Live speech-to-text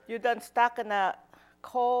You don't stuck in a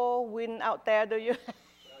cold wind out there, do you?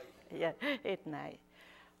 Yeah, it's nice.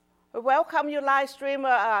 We welcome you, live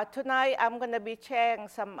streamer. Tonight I'm going to be sharing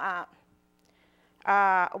some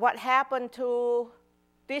what happened to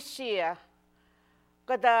this year.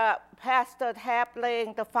 Because the pastor have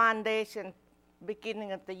laying the foundation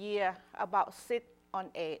beginning of the year about sit on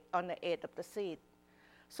the edge of the seat.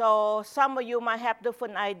 So some of you might have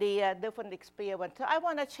different idea, different experience. So I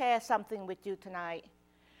want to share something with you tonight.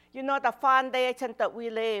 You know, the foundation that we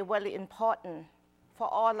lay very important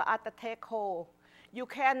for all the other take hold. You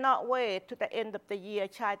cannot wait to the end of the year,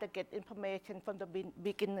 try to get information from the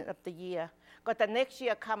beginning of the year. Because the next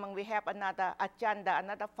year coming, we have another agenda,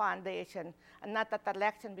 another foundation, another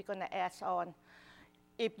direction we're going to add on.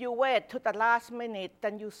 If you wait to the last minute,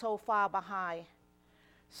 then you're so far behind.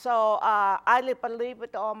 So I really believe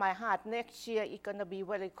with all my heart, next year is going to be a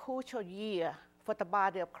very crucial year for the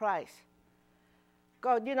body of Christ.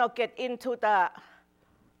 Go, you know, get into the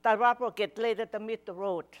rubber, get laid at the mid the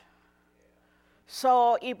road.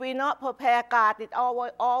 So if we not prepare God, it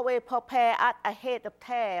always prepare us ahead of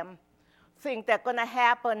time. Things that going to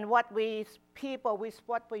happen, what we're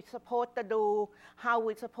supposed to do, how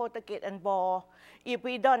we're supposed to get involved. If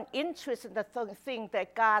we don't interest in the thing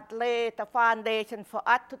that God laid the foundation for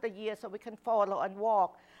us to the year so we can follow and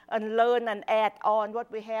walk and learn and add on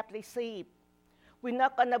what we have received, we're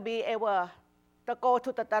not going to be able to go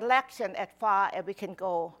to the direction as far as we can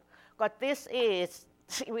go. Because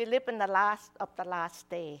we live in the last of the last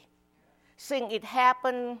day. Things it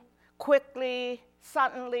happen quickly,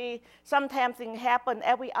 suddenly. Sometimes things happen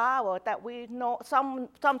every hour that we know,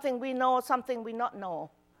 something we know, something we not know.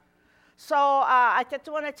 So I just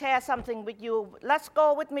want to share something with you. Let's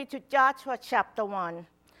go with me to Joshua chapter 1.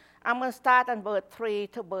 I'm going to start on verse 3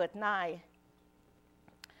 to verse 9.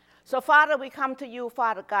 So, Father, we come to you,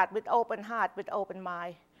 Father God, with open heart, with open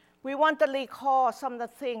mind. We want to recall some of the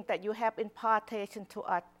things that you have impartation to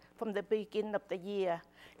us from the beginning of the year.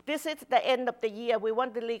 This is the end of the year. We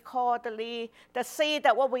want to recall, to see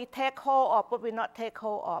that what we take hold of, what we not take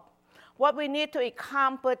hold of. What we need to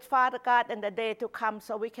accomplish, Father God, in the day to come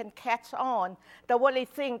so we can catch on the very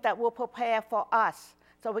thing that will prepare for us.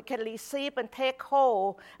 So we can receive and take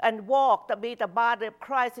hold and walk to be the body of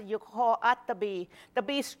Christ that you call us to be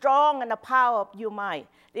strong in the power of your might.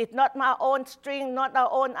 It's not my own strength, not our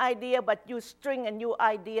own idea, but your strength and your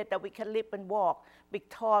idea that we can live and walk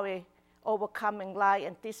victory, overcoming life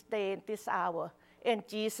in this day and this hour. In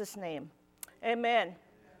Jesus' name, amen.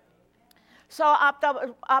 So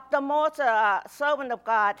after most servant of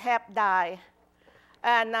God have died,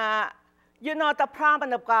 and you know, the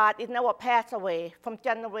promise of God is never pass away from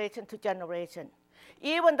generation to generation.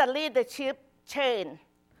 Even the leadership change,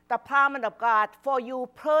 the promise of God for you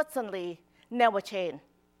personally never change.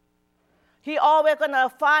 He always gonna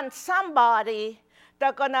find somebody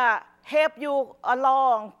that's gonna help you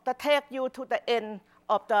along to take you to the end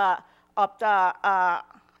of the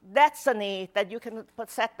destiny that you can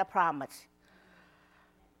possess the promise.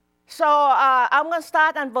 So I'm gonna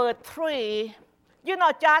start on verse 3. You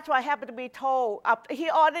know, Joshua happened to be told, he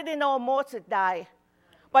already know Moses died,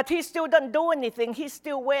 but he still doesn't do anything. He's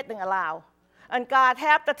still waiting around. And God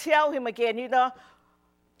have to tell him again, you know,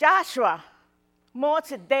 Joshua,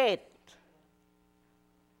 Moses dead.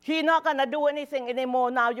 He's not going to do anything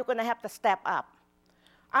anymore now. You're going to have to step up.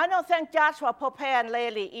 I don't think Joshua prepared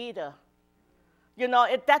Lately either. You know,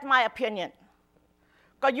 that's my opinion.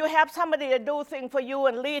 Because you have somebody to do things for you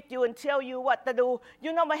and lead you and tell you what to do.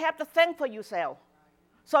 You never have to think for yourself.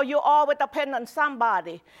 So you always depend on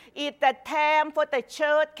somebody. If the time for the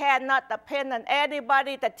church cannot depend on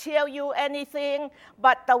anybody to tell you anything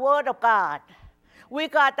but the Word of God. We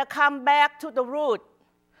got to come back to the root.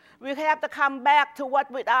 We have to come back to what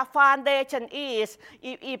our foundation is.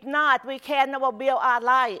 If not, we can never build our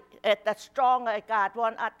life at the stronger God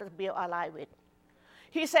wants us to build our life with.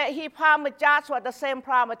 He said he promised Joshua the same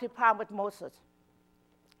promise he promised Moses.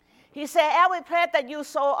 He said, every place that you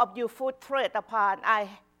sow of your foot tread upon, I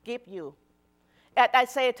give you. And I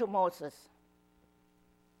say to Moses,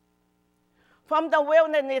 from the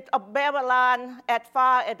wilderness of Babylon as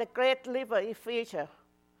far as the great river Euphrates,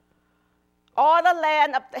 all the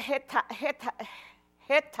land of the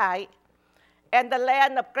Hittite and the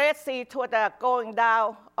land of great sea toward the going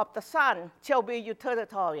down of the sun shall be your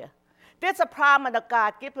territory. This is a promise of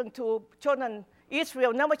God given to children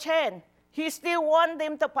Israel, never change. He still wants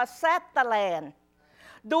them to possess the land.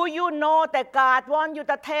 Do you know that God wants you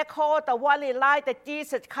to take hold of what He light that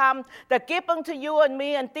Jesus come, that given to you and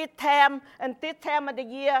me and this time of the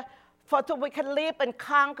year, so we can live and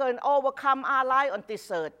conquer and overcome our life on this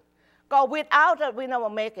earth. Because without it, we never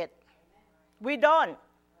make it. We don't.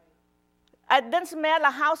 It doesn't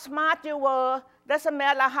matter how smart you were, doesn't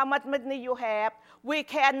matter how much money you have, we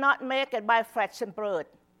cannot make it by flesh and blood.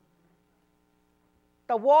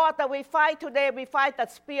 The war that we fight today, we fight the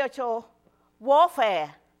spiritual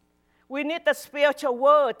warfare. We need the spiritual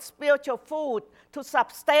word, spiritual food to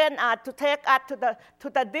sustain us, to take us to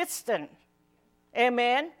the distance.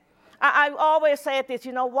 Amen? I always say this,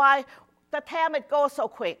 you know why? The time it goes so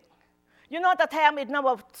quick. You know the time it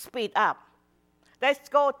never speed up. Let's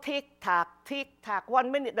go tick-tock, tick-tock,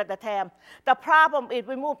 1 minute at a time. The problem is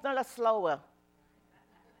we move a little slower.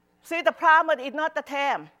 See, the problem is not the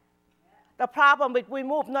time. The problem is we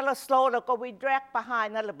move a little slower because we drag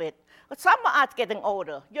behind a little bit. But some of us getting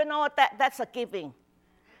older. You know, that's a giving.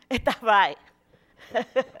 Is that right?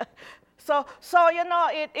 So you know,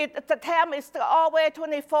 the time is always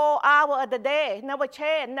 24 hours of the day. Never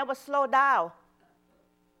change, never slow down.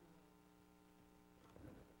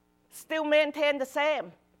 Still maintain the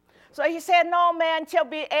same. So he said, no man shall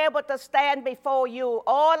be able to stand before you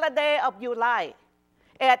all the day of your life.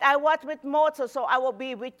 And I was with Moses, so I will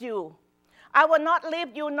be with you. I will not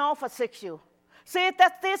leave you nor forsake you. See,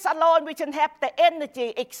 that this alone we can have the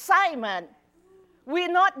energy, excitement.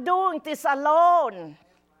 We're not doing this alone.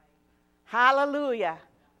 Hallelujah.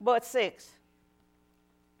 Verse 6.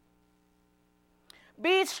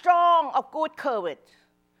 Be strong of good courage.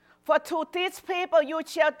 For to these people you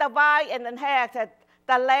shall divide and inherit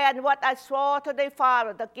the land what I swore to their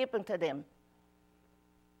father to give unto them.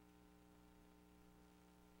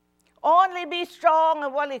 Only be strong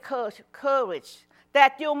and very courage,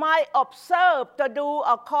 that you might observe to do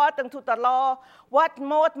according to the law what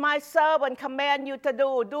Moses my servant command you to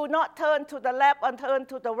do. Do not turn to the left and turn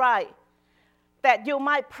to the right, that you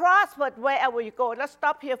might prosper wherever you go. Let's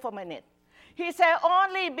stop here for a minute. He said,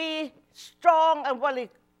 only be strong and very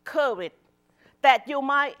courage, that you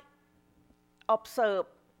might observe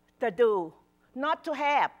to do, not to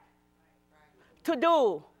have, to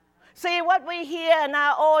do. See, what we hear in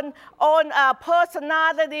our own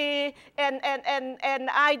personality and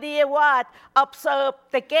idea what? Observe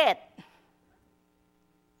to get.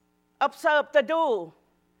 Observe to do.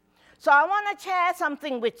 So I want to share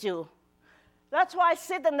something with you. That's why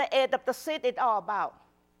sit in the edge of the seat is all about.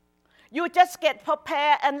 You just get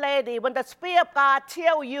prepared and ready when the Spirit of God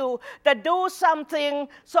tells you to do something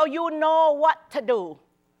so you know what to do.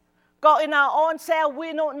 Go in our own self,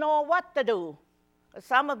 we don't know what to do.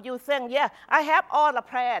 Some of you think, yeah, I have all the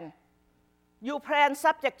plan. You plan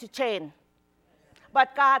subject to change.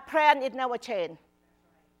 But God's plan, it never change.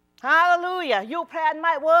 Hallelujah. Your plan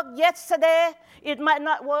might work yesterday, it might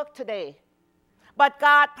not work today. But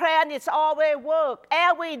God's plan is always work,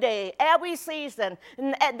 every day, every season.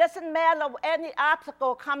 And it doesn't matter if any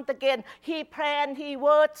obstacle comes again. He planned, He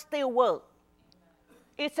word still work.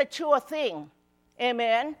 It's a sure thing.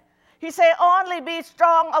 Amen. He said, only be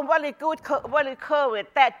strong and very courage,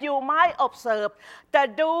 that you might observe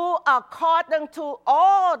to do according to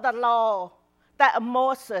all the law that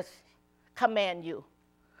Moses command you.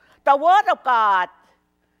 The word of God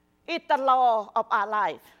is the law of our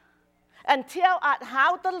life. And tell us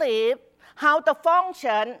how to live, how to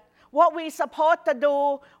function, what we're supposed to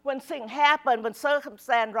do when things happen, when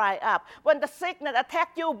circumstances rise up. When the sickness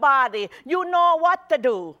attacks your body, you know what to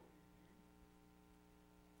do.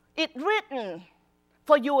 It's written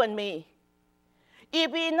for you and me.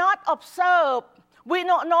 If we not observe, we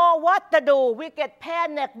don't know what to do. We get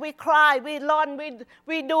panicked, we cry, we run,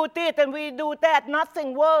 we do this and we do that.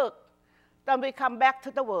 Nothing works. Then we come back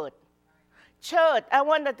to the Word. Church, I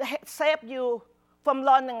want to save you from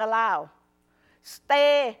running around.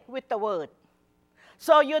 Stay with the Word.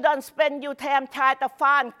 So you don't spend your time trying to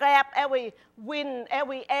find, grab every wind,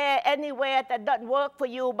 every air, anywhere that doesn't work for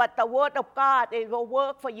you, but the Word of God, it will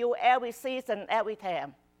work for you every season, every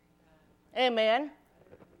time. Amen.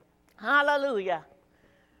 Hallelujah.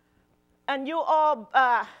 And you all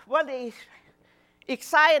really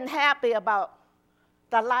excited and happy about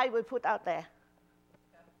the light we put out there.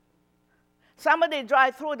 Somebody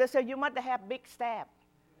drive through, they say, you must have big staff.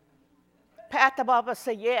 Pastor Bob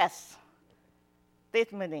said, yes,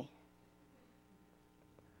 this many.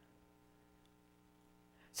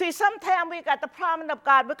 See, sometimes we got the promise of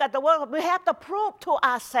God, we got the word, we have to prove to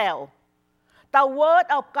ourselves the word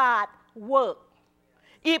of God works.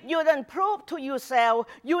 If you don't prove to yourself,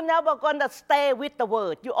 you're never going to stay with the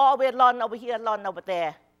word. You always run over here, run over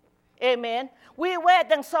there. Amen. We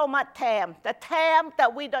waiting so much time, the time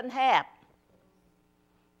that we don't have.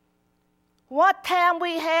 What time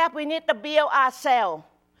we have, we need to build ourselves.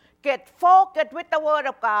 Get focused with the Word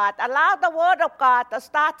of God. Allow the Word of God to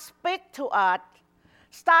start speak to us.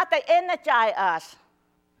 Start to energize us.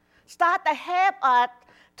 Start to help us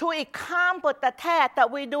to accomplish the task that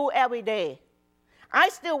we do every day. I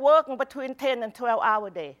still working between 10 and 12 hours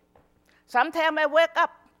a day. Sometimes I wake up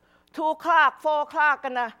 2 o'clock, 4 o'clock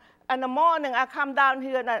in the morning. I come down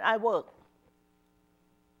here and I work.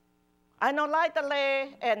 I don't like to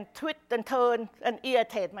lay and twist and turn and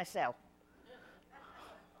irritate myself.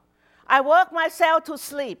 I work myself to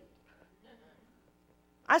sleep.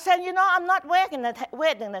 I said, I'm not waiting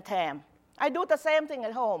the time. I do the same thing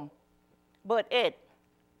at home. But 8.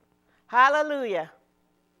 Hallelujah.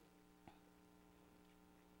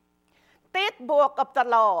 ติดบวกกับthe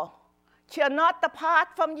law shall not depart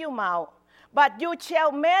from your mouth, but you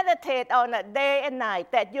shall meditate on it day and night,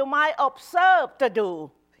 that you might observe to do.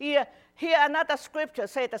 Here another scripture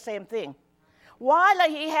say the same thing. Why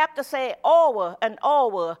does he have to say over and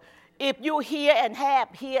over if you hear and have?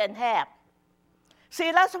 See,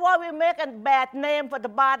 that's why we make a bad name for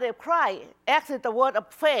the body of Christ. Actually, the word of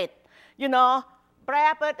faith,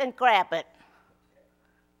 grab it and grab it.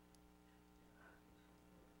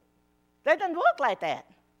 They don't work like that.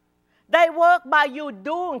 They work by you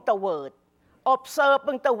doing the word,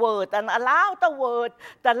 observing the word, and allow the word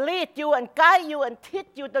to lead you and guide you and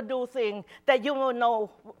teach you to do things that you will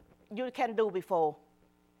know you can do before.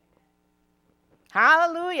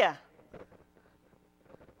 Hallelujah.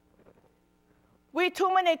 We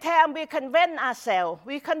too many times we convince ourselves,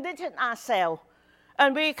 we condition ourselves,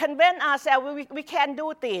 and we convince ourselves we can't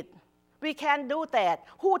do this, we can't do that.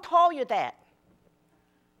 Who told you that?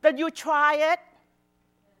 Did you try it?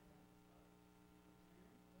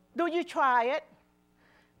 Do you try it?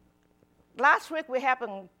 Last week we had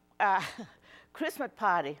a Christmas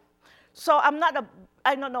party. So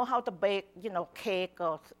I don't know how to bake, cake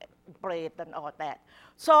or bread and all that.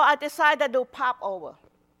 So I decided to do popover.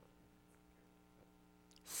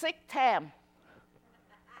 6 times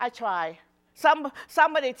I try.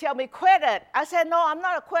 Somebody tell me, quit it. I said, no, I'm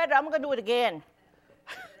not a quitter. I'm going to do it again.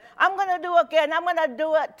 I'm going to do it again. I'm going to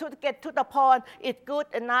do it to get to the point it's good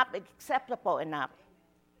enough, it's acceptable enough.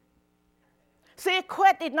 See,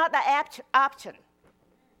 quit is not an option.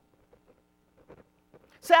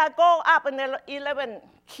 So I go up in the 11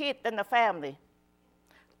 kids in the family.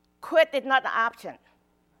 Quit is not an option.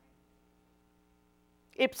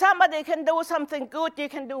 If somebody can do something good, you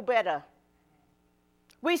can do better.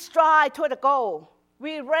 We strive to the goal.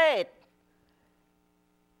 We rate.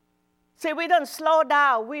 See, we don't slow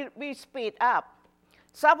down. We speed up.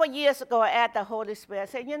 Several years ago, I asked the Holy Spirit, I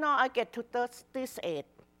said, I get to this age.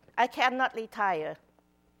 I cannot retire.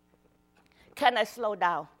 Can I slow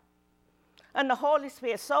down? And the Holy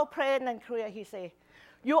Spirit, so plain and clear, he said,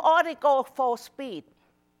 you already go full speed.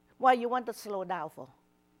 Why you want to slow down for?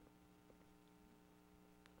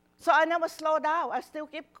 So I never slow down. I still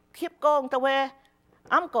keep going the way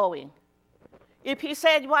I'm going. If he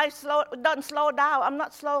said, why don't slow down, I'm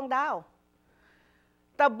not slowing down.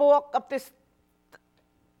 The book of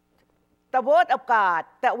the Word of God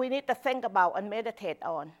that we need to think about and meditate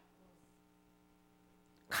on.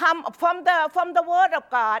 Come from the Word of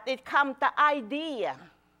God, it comes the idea,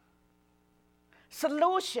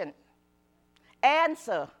 solution,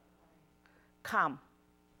 answer, come.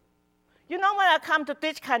 When I come to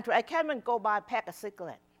this country, I can't even go buy a pack of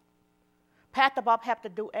cigarettes. Pastor Bob have to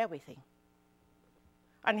do everything.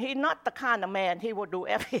 And he's not the kind of man, he will do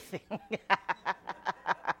everything.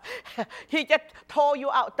 He just told you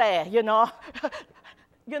out there,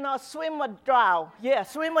 swim or drown. Yeah,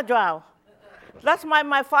 swim or drown. That's what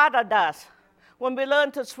my father does. When we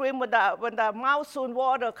learn to swim, when the monsoon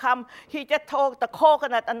water come, he just took the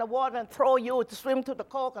coconut and the water and throw you to swim to the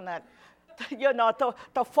coconut,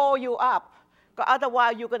 to fall you up. Because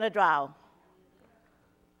otherwise you're going to drown.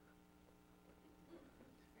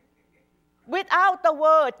 Without the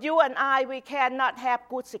word, you and I, we cannot have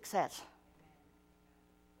good success.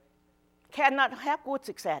 Cannot have good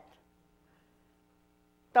success.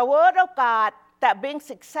 The word of God that brings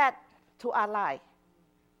success to our life.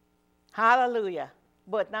 Hallelujah.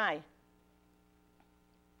 Verse 9.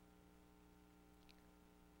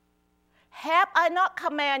 Have I not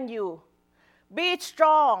commanded you? Be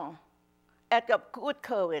strong and of good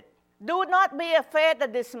courage. Do not be afraid or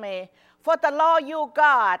dismay, for the Lord your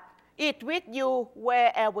God is with you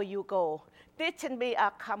wherever you go. This can be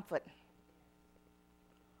our comfort.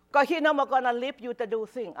 Because He's not going to leave you to do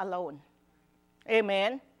things alone.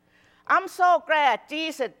 Amen. I'm so glad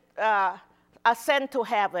Jesus ascended to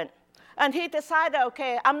heaven. And He decided,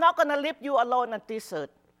 okay, I'm not going to leave you alone on this earth.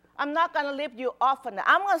 I'm not going to leave you orphan.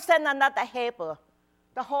 I'm going to send another helper,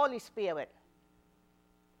 the Holy Spirit.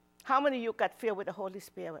 How many of you got filled with the Holy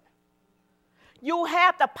Spirit? You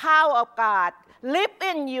have the power of God live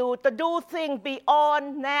in you to do things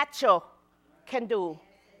beyond natural can do.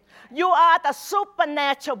 You are the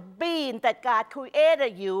supernatural being that God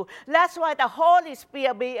created you. That's why the Holy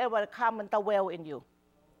Spirit be able to come and dwell in you.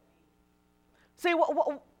 See,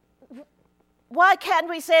 why can't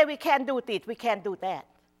we say we can't do this, we can't do that?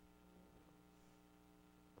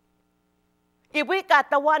 If we got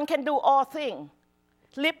the one can do all things,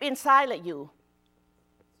 live inside of you.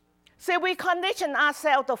 See, we condition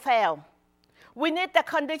ourselves to fail. We need to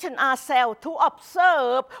condition ourselves to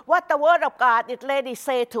observe what the Word of God is ready to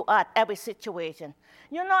say to us every situation.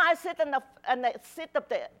 You know, I sit in the seat of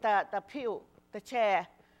the pew, the chair,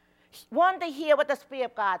 want to hear what the Spirit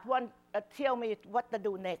of God want to tell me what to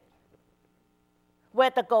do next,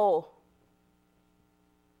 where to go.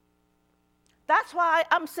 That's why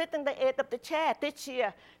I'm sitting the edge of the chair this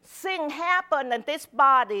year. Things happen in this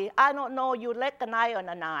body. I don't know you recognize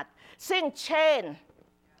or not. Things change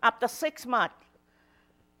after 6 months.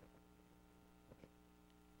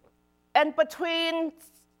 And between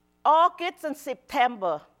August and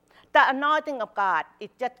September, the anointing of God,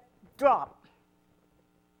 it just dropped.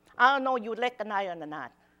 I don't know you recognize or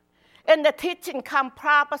not. In the teaching come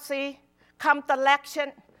prophecy, come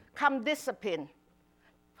direction, come discipline.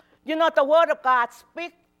 You know, the Word of God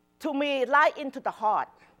speaks to me right into the heart.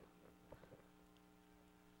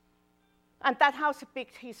 And that's how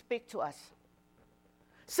He speaks to us.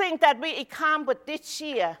 Things that we accomplish this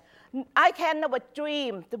year, I can never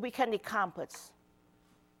dream that we can accomplish.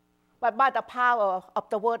 But by the power of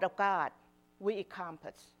the Word of God, we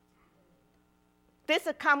accomplish. This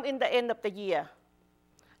will come in the end of the year.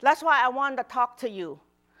 That's why I want to talk to you.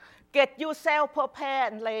 Get yourself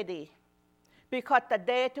prepared and ready. Because the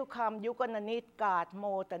day to come, you're going to need God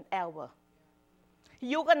more than ever.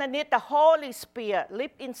 You're going to need the Holy Spirit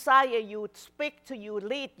live inside of you, speak to you,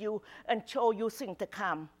 lead you, and show you things to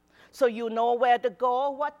come. So you know where to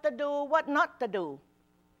go, what to do, what not to do.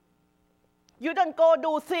 You don't go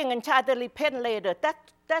do things and try to repent later.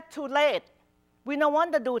 That's too late. We don't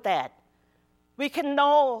want to do that. We can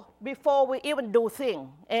know before we even do things.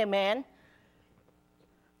 Amen.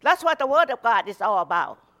 That's what the Word of God is all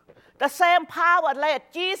about. The same power led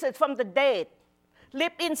Jesus from the dead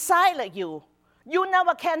live inside of you. You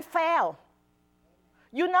never can fail.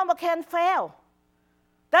 You never can fail.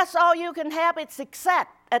 That's all you can have is success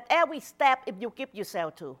at every step if you give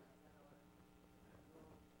yourself to.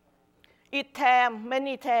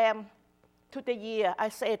 Many times to the year, I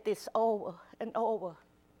say this over and over.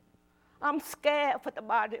 I'm scared for the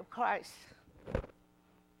body of Christ.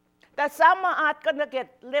 That some are going to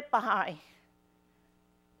get left behind.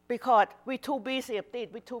 Because we're too busy of this,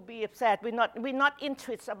 we're too busy upset. We're not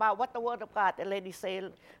interested about what the Word of God the lady say,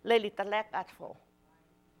 lady select us for.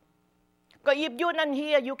 Because if you're not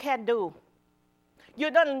here, you can't do.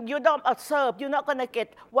 You don't observe. You're not going to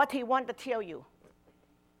get what He wants to tell you.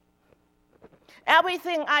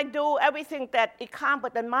 Everything I do, everything that is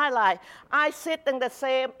accomplished in my life, I sit in the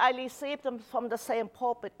same. I receive them from the same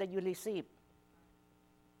pulpit that you receive.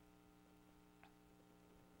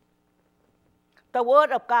 The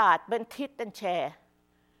Word of God been taught and shared.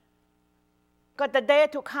 Because the day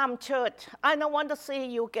to come, church, I don't want to see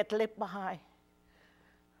you get left behind.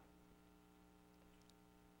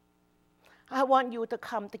 I want you to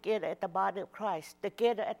come together at the body of Christ,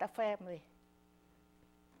 together at the family.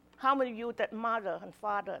 How many of you that mother and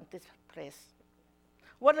father in this place?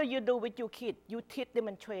 What do you do with your kids? You teach them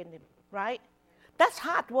and train them, right? That's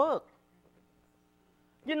hard work.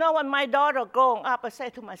 You know, when my daughter growing up, I say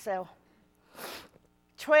to myself,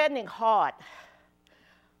 training hard.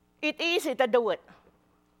 It's easy to do it.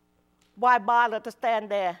 Why bother to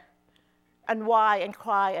stand there and whine and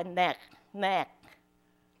cry and nag?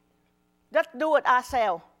 Just do it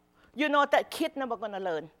ourselves. You know that kid never going to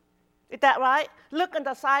learn. Is that right? Look in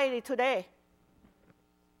society today.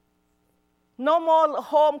 No more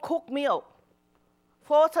home cooked meal.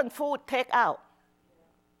 Frozen food take out.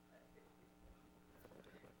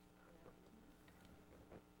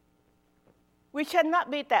 We should not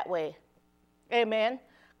be that way. Amen.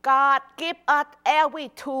 God give us every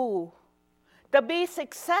tool to be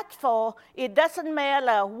successful. It doesn't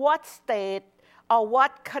matter what state or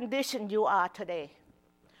what condition you are today.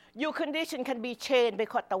 Your condition can be changed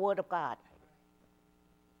because of the Word of God.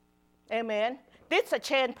 Amen. This is a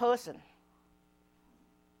changed person.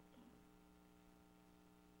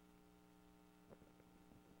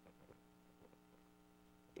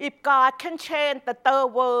 If God can change the third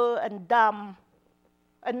world and dumb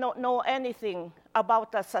and not know anything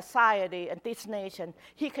about the society and this nation,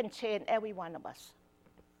 He can change every one of us.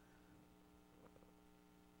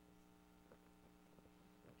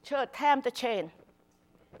 Church, time to change.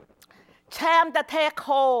 Time to take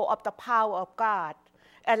hold of the power of God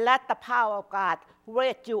and let the power of God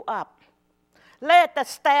raise you up. Let the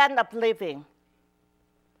stand of living.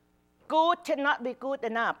 Good cannot be good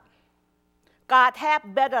enough. God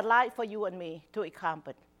have better life for you and me to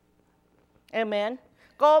accomplish. Amen.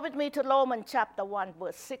 Go with me to Romans chapter 1,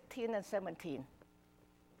 verse 16 and 17.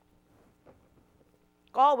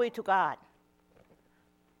 Glory to God.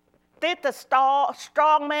 This is the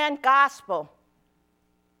strong man gospel.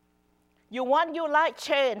 You want your life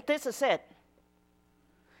changed, this is it.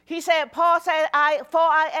 Paul said, for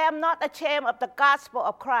I am not ashamed of the gospel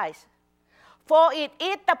of Christ. For it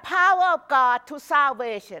is the power of God to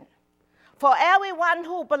salvation. For everyone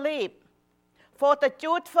who believes, for the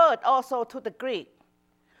Jew first, also to the Greek.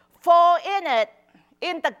 For in it,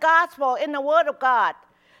 in the gospel, in the word of God,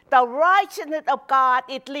 the righteousness of God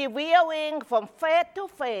is revealing from faith to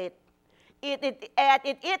faith. And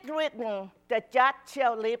it is written, the just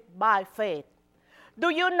shall live by faith. Do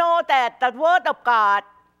you know that the word of God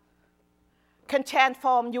can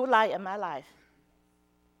transform your life and my life?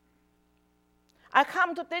 I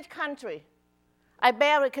come to this country. I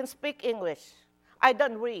barely can speak English. I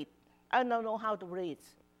don't read. I don't know how to read.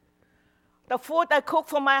 The food I cook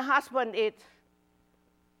for my husband is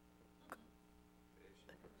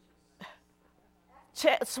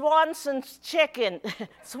Swanson chicken,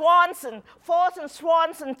 Swanson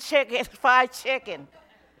chicken, fried chicken,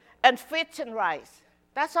 and fish and rice.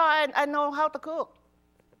 That's all I know how to cook.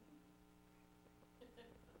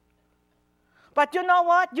 But you know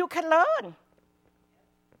what? You can learn.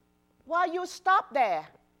 While you stop there,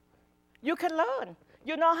 you can learn.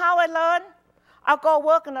 You know how I learn? I'll go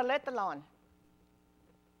work in a restaurant,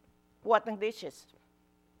 washing dishes.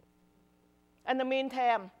 In the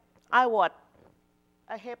meantime, I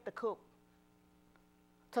help the cook.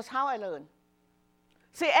 That's how I learn.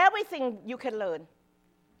 See, everything you can learn.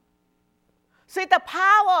 See, the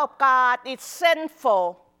power of God is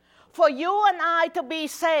sinful for you and I to be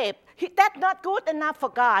saved. That's not good enough for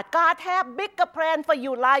God. God has bigger plan for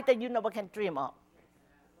your life that you never can dream of.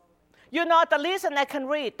 You know, the reason I can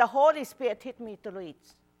read, the Holy Spirit hit me to read.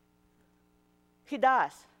 He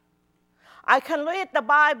does. I can read the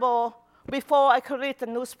Bible before I can read the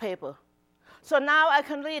newspaper. So now I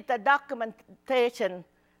can read the documentation,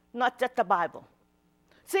 not just the Bible.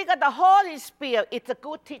 See, the Holy Spirit is a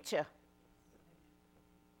good teacher.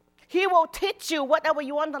 He will teach you whatever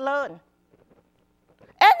you want to learn.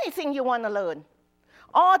 Anything you want to learn.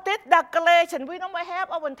 All this declaration, we don't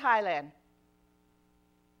have over in Thailand.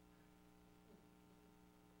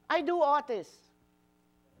 I do all this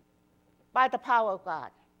by the power of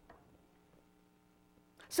God.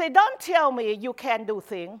 See, don't tell me you can't do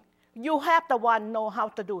things. You have the one know how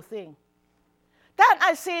to do things. Then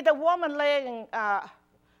I see the woman laying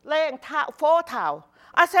four towel.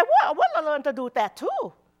 I said, well, I want to learn to do that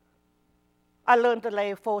too. I learned to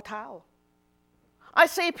lay four towel. I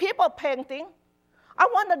see people painting. I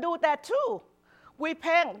want to do that too. We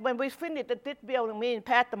paint, when we finished this building, me and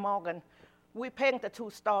Pastor Morgan, we paint the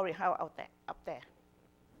two-story house up there.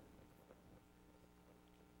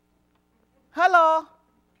 Hello.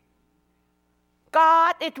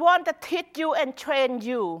 God is want to teach you and train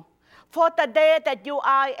you for the day that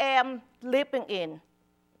I am living in.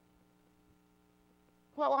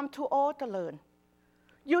 Well, I'm too old to learn.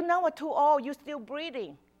 You know we're too old, you're still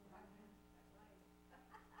breathing.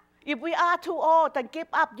 If we are too old, then give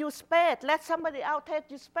up your space. Let somebody else take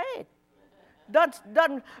your space. Don't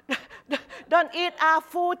eat our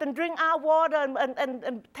food and drink our water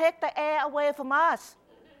and take the air away from us.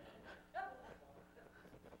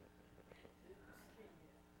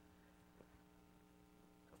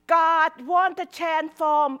 God wants to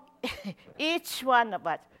transform each one of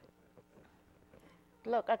us.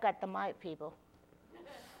 Look, I got the mic, people.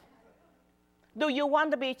 Do you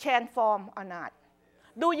want to be transformed or not?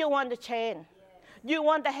 Do you want to change? Do you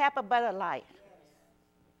want to have a better life?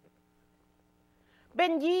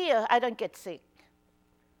 Been years I don't get sick.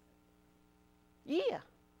 Year.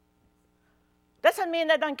 Doesn't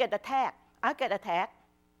mean I don't get attacked. I get attacked,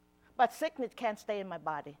 but sickness can't stay in my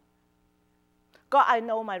body. God, I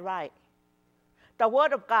know my right. The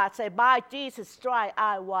word of God says, by Jesus' stripes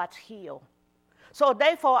I was healed. So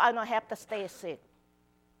therefore, I don't have to stay sick.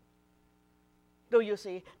 Do you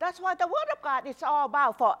see? That's what the word of God is all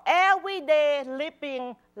about, for everyday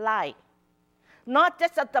living life. Not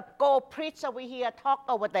just the go preach over here, talk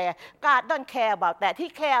over there. God doesn't care about that. He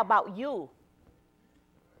cares about you.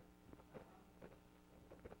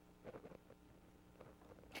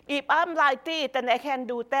 If I'm like this, then I can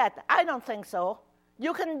do that. I don't think so.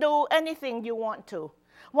 You can do anything you want to.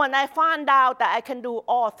 When I found out that I can do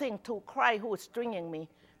all things through Christ who is strengthening me,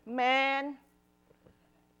 man,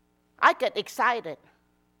 I get excited.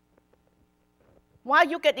 Why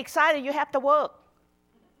you get excited? You have to work.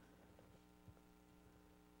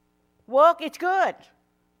 Work is good.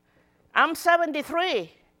 I'm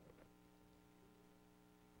 73.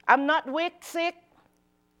 I'm not weak, sick,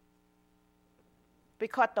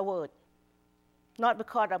 because of the word, not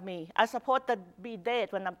because of me. I'm supposed to be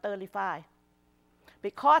dead when I'm 35.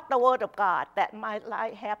 Because the word of God, that my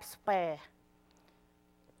life have spare.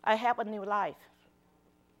 I have a new life.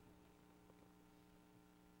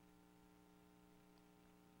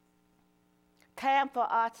 Time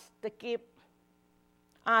for us to give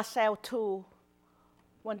ourselves to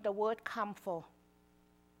when the word comes for.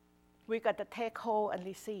 We got to take hold and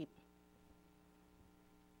receive.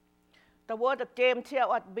 The word of James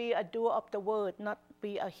tells us be a doer of the word, not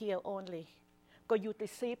be a hearer only. Because you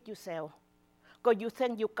deceive yourself. Because you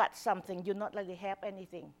think you got something, you not really have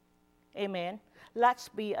anything. Amen. Let's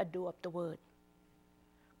be a doer of the word.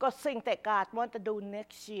 Because things that God wants to do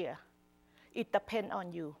next year, it depends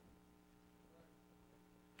on you.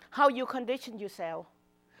 How you condition yourself,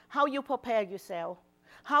 how you prepare yourself,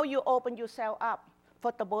 how you open yourself up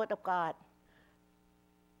for the word of God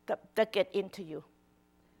to get into you.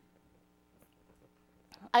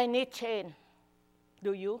 I need change.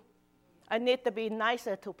 Do you? I need to be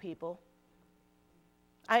nicer to people.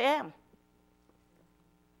 I am.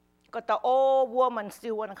 Because the old woman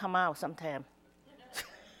still want to come out sometimes.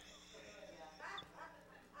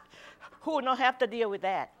 Who don't have to deal with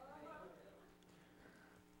that?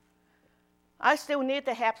 I still need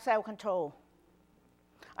to have self-control.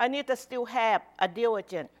 I need to still have a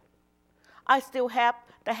diligent. I still have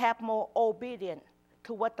to have more obedient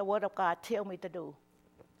to what the Word of God tells me to do.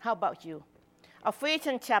 How about you?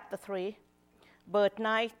 Ephesians chapter 3, verse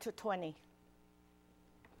 9 to 20.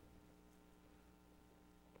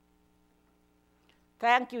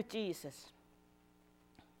 Thank you, Jesus.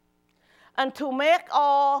 And to make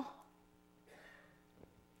all,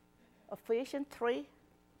 Ephesians 3,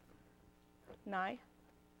 9.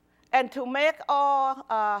 And to make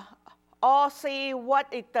all see what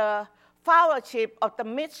is the fellowship of the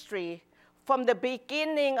mystery from the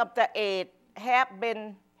beginning of the age have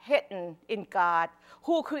been hidden in God,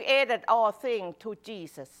 who created all things through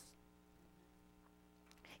Jesus.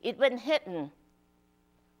 It's been hidden,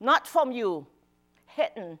 not from you,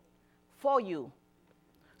 hidden for you,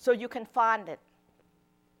 so you can find it.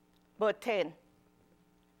 Verse 10.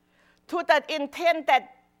 To the intent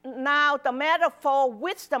that now the manifold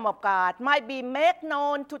wisdom of God might be made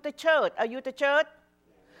known to the church. Are you the church?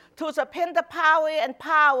 To the principality and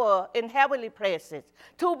power in heavenly places,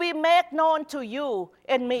 to be made known to you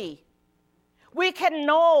and me. We can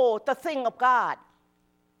know the thing of God.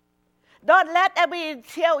 Don't let everybody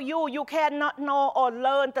tell you you cannot know or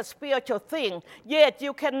learn the spiritual thing, yet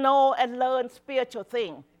you can know and learn spiritual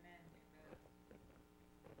thing.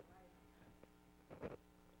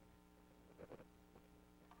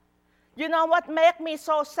 You know what makes me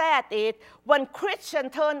so sad is when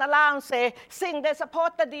Christians turn around and say, things they're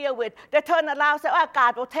supposed to deal with, they turn around and say, oh,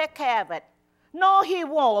 God will take care of it. No, He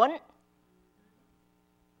won't.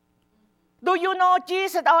 Do you know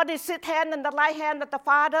Jesus already sit hand in the right hand of the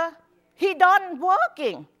Father? He done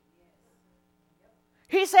working.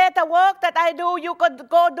 He said, the work that I do, you could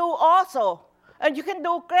go do also. And you can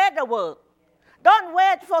do greater work. Don't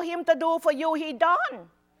wait for Him to do for you. He done.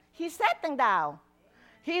 He's sitting down.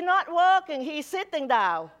 He's not working, he's sitting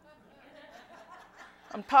down.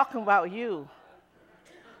 I'm talking about you.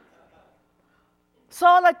 So,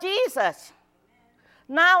 Lord Jesus,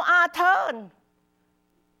 now our turn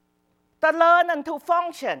to learn and to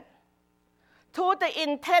function to the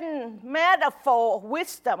intent, metaphor,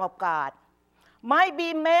 wisdom of God might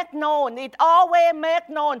be made known. It always made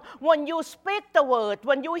known when you speak the word,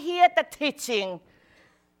 when you hear the teaching.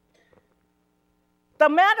 The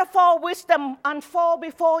metaphor wisdom unfold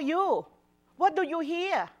before you. What do you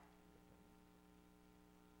hear?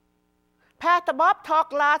 Pastor Bob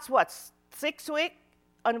talked last, 6 weeks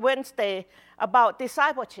on Wednesday about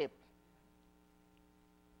discipleship.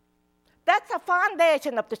 That's the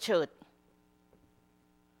foundation of the church.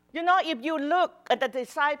 You know, if you look at the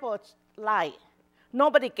disciples' life,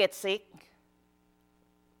 nobody gets sick.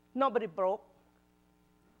 Nobody broke.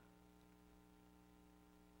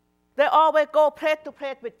 They always go place to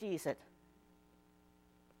place with Jesus.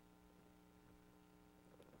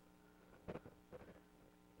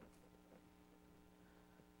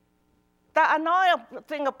 The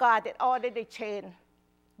anointing of God that already changed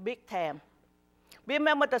big time.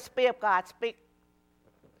 Remember the Spirit of God speak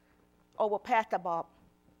over Pastor Bob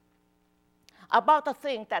about the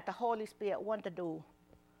thing that the Holy Spirit wants to do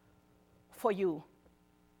for you,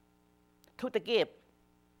 to the gift.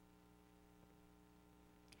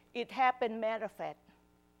 It happened, matter of fact,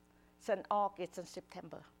 since August and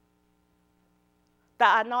September.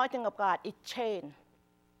 The anointing of God, it changed.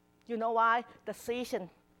 You know why? The season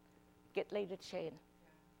get later change.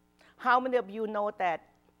 How many of you know that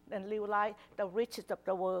in real life, the riches of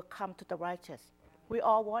the world come to the righteous? We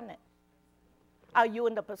all want it. Are you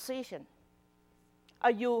in the position?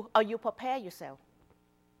 Are you prepared yourself?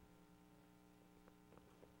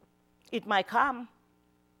 It might come.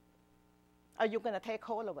 Are you going to take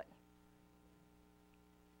hold of it?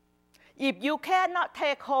 If you cannot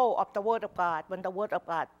take hold of the Word of God, when the Word of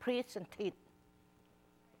God preached and teach,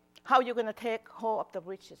 how are you going to take hold of the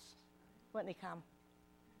riches when they come?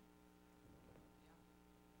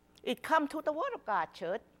 It comes to the Word of God,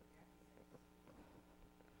 church.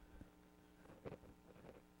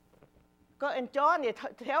 God and John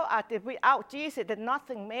tell us that without Jesus, that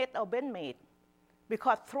nothing made or been made,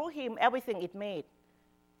 because through Him everything is made.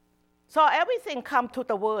 So everything comes to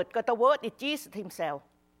the Word, because the Word is Jesus Himself.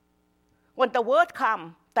 When the Word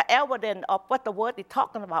comes, the evidence of what the Word is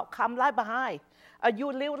talking about comes right behind.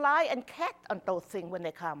 You realize and catch on those things when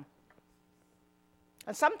they come.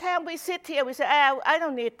 And sometimes we sit here, we say, I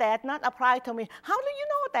don't need that, not apply to me. How do you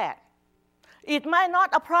know that? It might not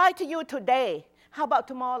apply to you today. How about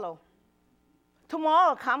tomorrow?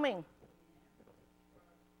 Tomorrow coming.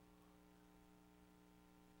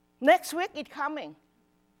 Next week it's coming.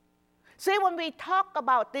 See, when we talk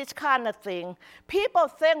about this kind of thing, people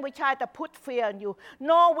think we try to put fear in you.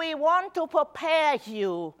 No, we want to prepare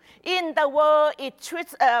you. In the world, it's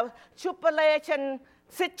tribulation,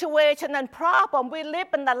 situation, and problem. We live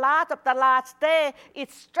in the last of the last day.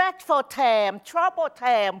 It's stressful time, trouble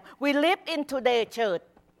time. We live in today, church.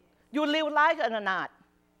 You live life or not?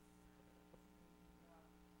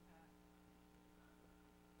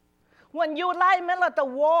 When you lie in the middle of the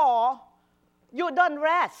war, you don't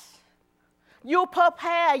rest. You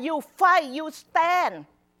prepare, you fight, you stand.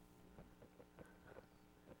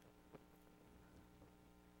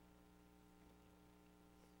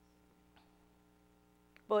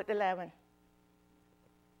 Verse 11.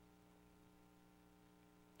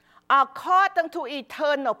 According to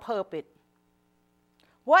eternal purpose,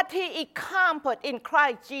 what He accomplished in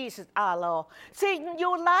Christ Jesus our Lord. See,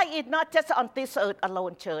 your life is not just on this earth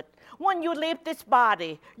alone, church. When you leave this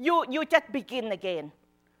body, you just begin again.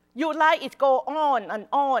 Your life is go on and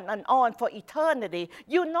on and on for eternity.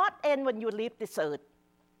 You not end when you leave this earth.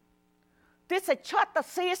 This is a shorter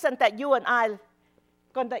season that you and I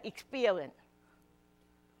going to experience.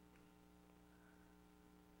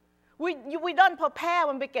 We don't prepare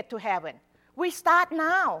when we get to heaven. We start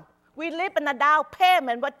now. We live in a down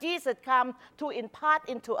payment, what Jesus come to impart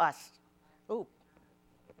into us. Ooh.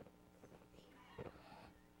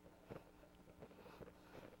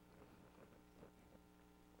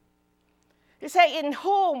 He said, in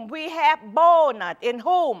whom we have boldness. In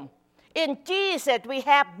whom? In Jesus we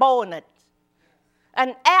have boldness.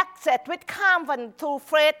 And access with confidence through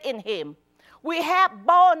faith in Him. We have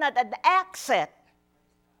boldness and access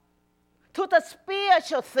to the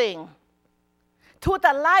spiritual thing, to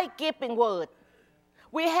the life-giving word.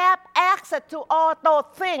 We have access to all those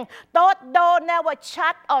things. Those doors never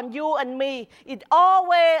shut on you and me. It's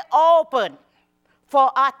always open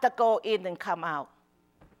for us to go in and come out.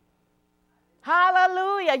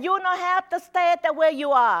 Hallelujah. You don't have to stay the way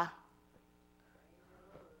you are.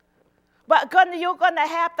 But you're going to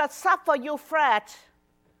have to suffer you fret.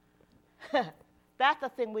 That's the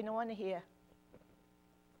thing we don't want to hear.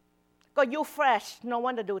 Because you fresh, no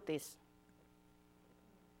one to do this.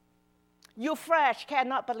 You fresh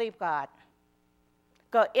cannot believe God.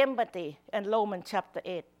 Because empathy in Romans chapter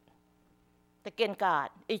 8 against God.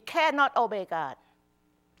 It cannot obey God.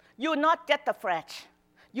 You're not just the flesh.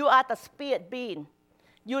 You are the spirit being.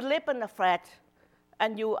 You live in the flesh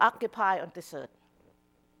and you occupy on this earth.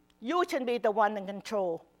 You should be the one in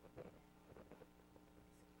control.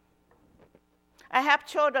 I have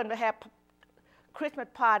children who have Christmas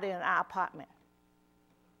party in our apartment.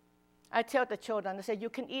 I tell the children, I say, you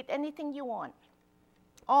can eat anything you want.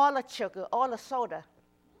 All the sugar, all the soda.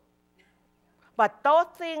 But those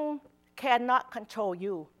things cannot control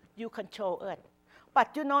you. You control it.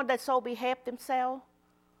 But you know they so behave themselves.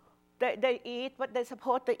 They eat what they're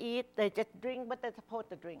supposed to eat. They just drink what they're supposed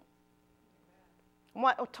to drink.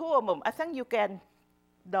 One or two of them, I think you can,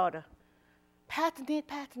 daughter. Pastor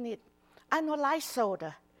need. I don't like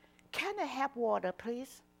soda. Can I have water,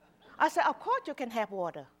 please? I said, of course you can have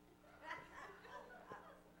water.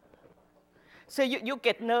 So you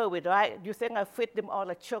get nervous, right? You think I feed them all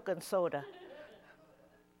the sugar and soda.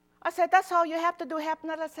 I said, that's all you have to do, have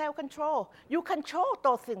another self-control. You control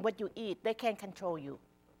those things, what you eat. They can't control you.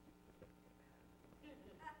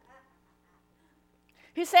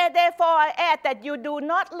 He said, therefore I add that you do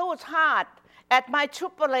not lose heart at my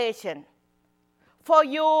tribulation. For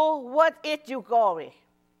you, what is your glory?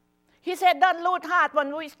 He said, don't lose heart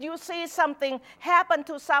when you see something happen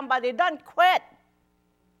to somebody. Don't quit.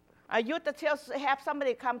 I used to have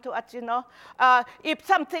somebody come to us, if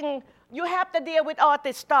something, you have to deal with all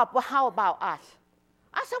this stuff, well, how about us?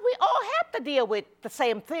 I said, we all have to deal with the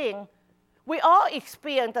same thing. We all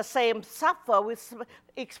experience the same suffer. We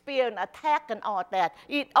experience attack and all that.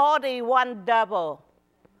 It only one devil.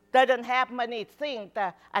 Doesn't have many things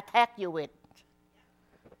to attack you with.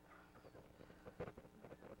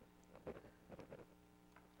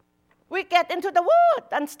 We get into the word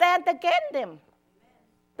and stand against them.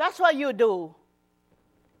 That's what you do.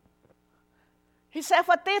 He said,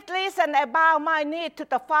 for this reason I bow my knee to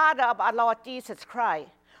the Father of our Lord Jesus Christ,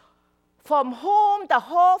 from whom the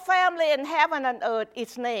whole family in heaven and earth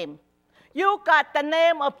is named. You got the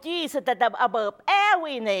name of Jesus that is above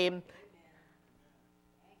every name.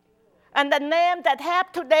 And the name that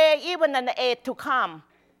have today, even in the age to come.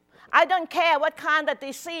 I don't care what kind of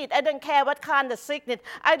disease. I don't care what kind of sickness.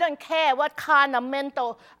 I don't care what kind of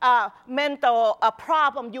mental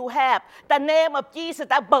problem you have. The name of Jesus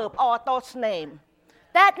above all those names.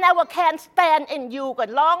 That never can stand in you. As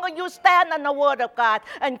long as you stand on the Word of God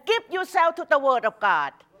and give yourself to the Word of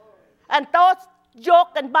God. And those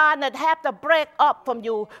yoke and bondage have to break up from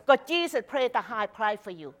you because Jesus paid the high price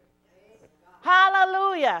for you.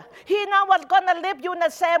 Hallelujah. He not was going to leave you in the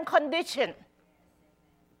same condition.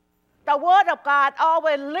 The Word of God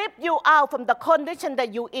always lift you out from the condition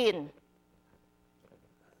that you're in.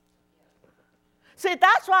 See,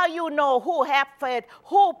 that's why you know who have faith,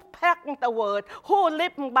 who practice the Word, who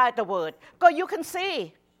living by the Word. Because you can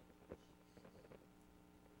see.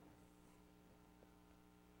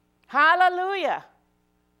 Hallelujah.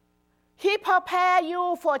 He prepared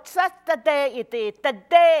you for such the day it is. The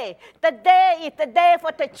day is the day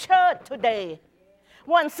for the church today.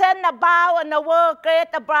 One sent about in the world, great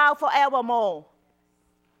about forevermore.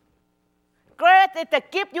 Great is to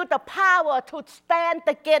give you the power to stand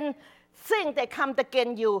against things that come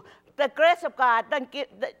against you. The grace of God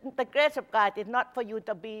the grace of God is not for you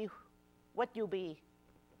to be what you be.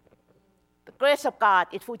 The grace of God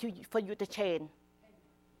is for you to change.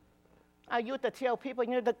 I used to tell people,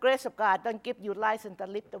 the grace of God don't give you license to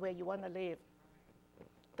live the way you want to live.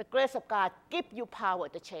 The grace of God gives you power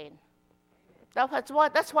to change. That's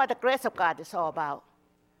what the grace of God is all about.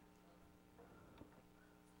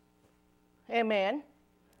 Amen.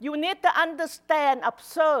 You need to understand,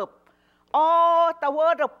 observe all the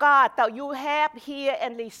Word of God that you have here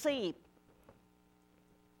and receive.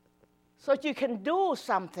 So you can do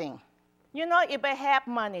something. If I have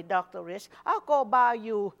money, Dr. Rich, I'll go buy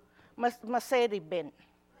you Mercedes-Benz.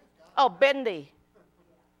 Oh, Bentley.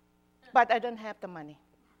 But I don't have the money.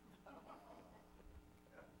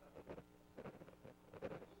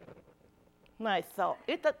 Nice thought.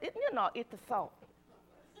 It's a thought.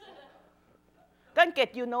 Don't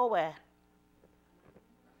get you nowhere.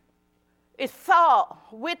 It's thought,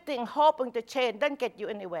 waiting, hoping to change, don't get you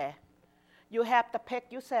anywhere. You have to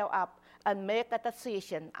pick yourself up and make a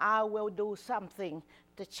decision. I will do something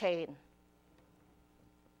to change.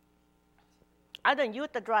 I don't use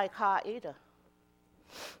the dry car either.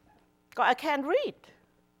 Because I can't read.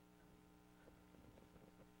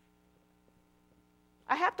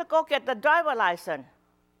 I have to go get the driver license.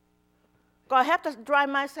 Because I have to drive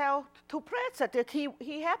myself to prison.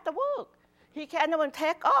 He have to work. He can't even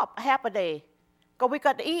take off half a day. Because we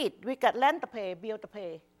got to eat. We got rent to pay, bill to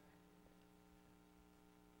pay.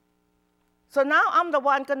 So now I'm the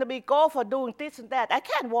one going to go for doing this and that. I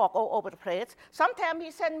can't walk all over the place. Sometimes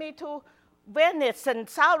he send me to Venice and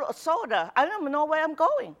South Soda. I don't even know where I'm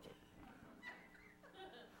going.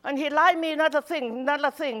 And he lied me another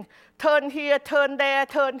thing. Turn here, turn there,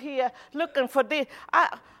 turn here, looking for this.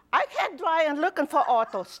 I can't drive and looking for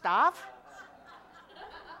auto stuff.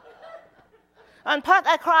 And plus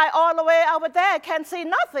I cry all the way over there. I can't see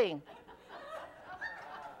nothing.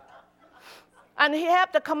 And he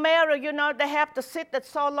have the Camaro, they have to sit at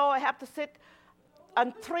so low. I have to sit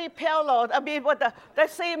on 3 pillows. They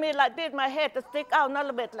see me like this, my head to stick out a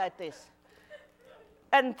little bit like this.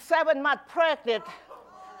 And 7 months pregnant.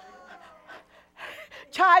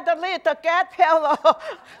 Try to lead the gas pillow.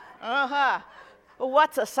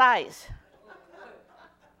 What's the size?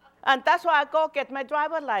 And that's why I go get my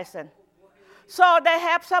driver's license. So they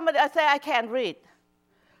have somebody, I say I can't read.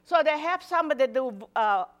 So they have somebody do,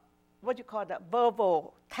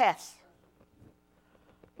 verbal test.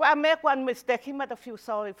 Well, I make one mistake. He might have feel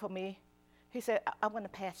sorry for me. He said, I'm going to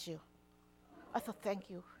pass you. I said, thank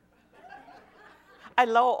you. I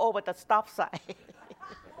lower over the stop sign.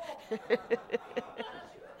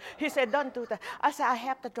 He said, don't do that. I said, I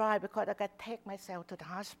have to drive because I got to take myself to the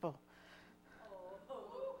hospital.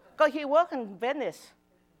 Because he worked in Venice.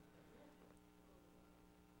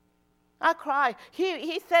 I cried.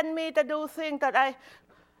 He sent me to do things that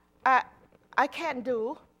I can't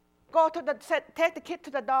do. Take the kid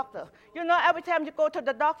to the doctor. You know, every time you go to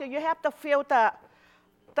the doctor, you have to fill the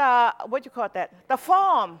what you call that? The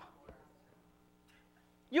form.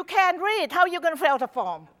 You can't read. How are you going to fill the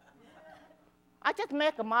form? I just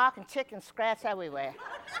make a mark and check and scratch everywhere.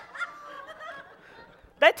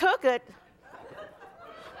 They took it.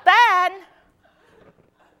 Then,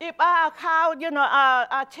 if our account,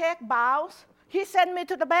 our check bounce, he sent me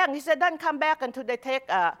to the bank. He said, don't come back until they take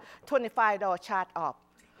a $25 charge off.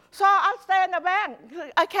 So I'll stay in the bank.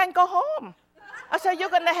 I can't go home. I said, you're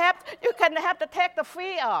going to have to take the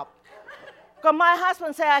fee off. Because my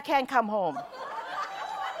husband said I can't come home.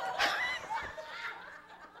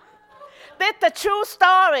 That's the true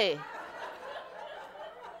story.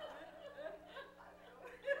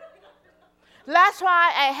 That's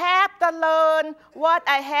why I have to learn what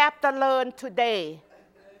I have to learn today.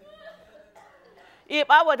 If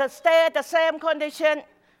I were to stay at the same condition,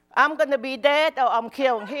 I'm going to be dead or I'm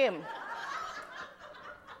killing him.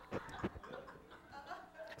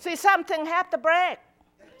 See, something have to break.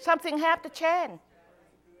 Something have to change.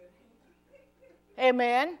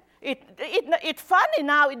 Amen. It's funny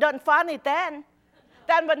now. It doesn't funny then.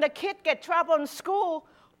 Then when the kid get trouble in school,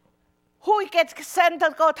 who gets sent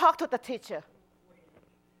to go talk to the teacher?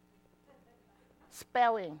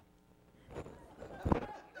 Spelling.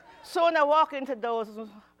 Soon I walk into those.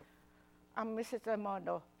 I'm Mrs.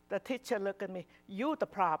 Raimondo. The teacher look at me. You the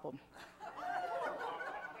problem.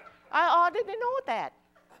 I already know that.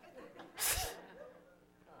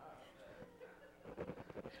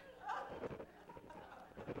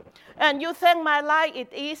 And you think my life is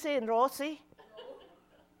easy and rosy?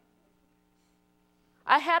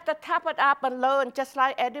 I have to tap it up and learn just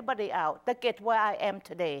like anybody else to get where I am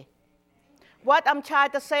today. What I'm trying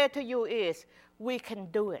to say to you is, we can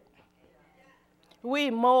do it. We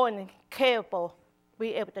more than capable,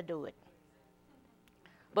 we able to do it.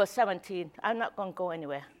 Verse 17, I'm not going to go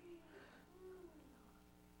anywhere.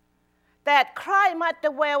 That Christ might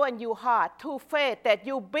dwell in your heart through faith, that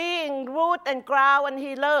you being rooted and grounded in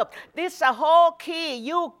His love. This is the whole key.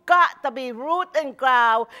 You got to be rooted and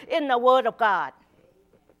grounded in the Word of God.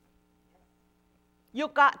 You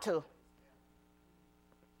got to.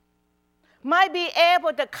 Might be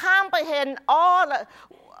able to comprehend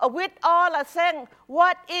with all the things,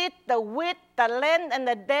 what is the width, the length, and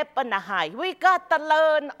the depth, and the height. We got to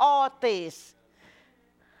learn all this.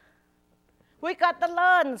 We got to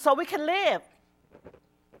learn so we can live.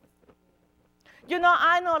 You know,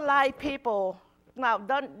 I don't like people. Now,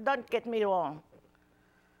 don't get me wrong.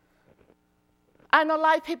 I don't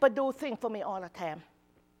like people do things for me all the time.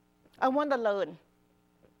 I want to learn.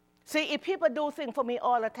 See, if people do things for me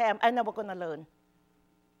all the time, I'm never going to learn.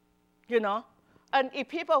 You know? And if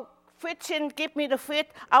people fishing, give me the fish,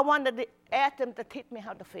 I want to ask them to teach me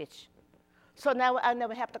how to fish. So now I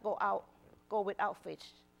never have to go without fish.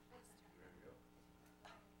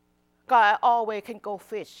 God, I always can go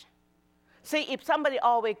fish. See, if somebody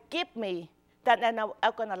always give me, then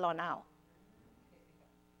I'm going to learn out.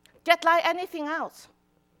 Just like anything else.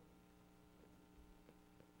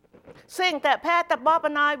 Things that Pastor Bob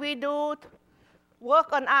and I, we do,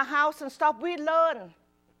 work on our house and stuff, we learn.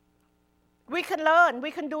 We can learn.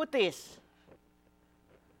 We can do this.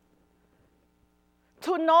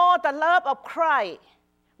 To know the love of Christ,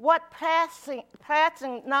 what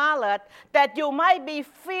passing knowledge, that you might be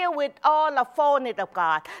filled with all the fullness of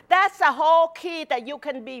God. That's the whole key, that you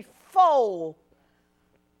can be full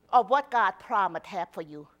of what God promised have for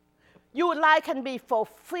you. Your life can be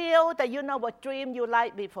fulfilled, that you know what dream you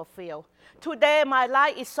like be fulfilled. Today, my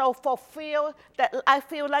life is so fulfilled that I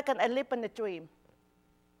feel like I live in a dream.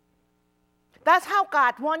 That's how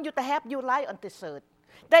God wants you to have your life on this earth.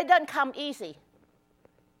 They don't come easy.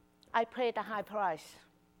 I paid a high price.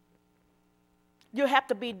 You have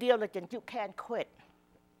to be diligent. You can't quit.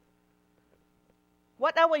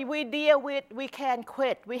 Whatever we deal with, we can't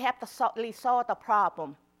quit. We have to solve the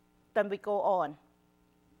problem. Then we go on.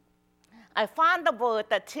 I found the word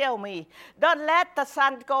that tell me, don't let the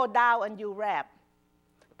sun go down and you rap.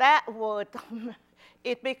 That word,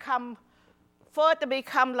 it further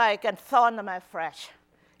become like a thorn in my flesh.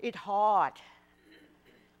 It's hard.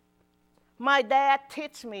 My dad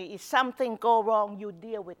teach me, if something go wrong, you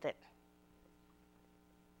deal with it.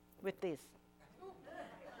 With this.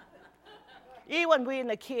 Even we in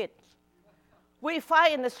the kids, we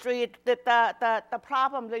fight in the street that the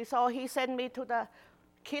problem they saw. He sent me to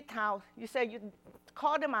kid house. You say you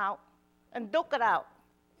call them out and duke it out.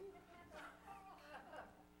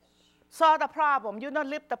 Solve the problem. You don't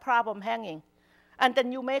leave the problem hanging. And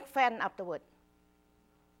then you make fun afterward.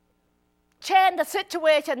 Change the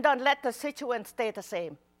situation. Don't let the situation stay the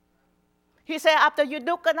same. He said after you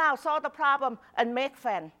duke it out, solve the problem, and make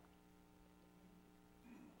fun.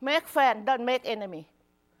 Make friend, don't make enemy.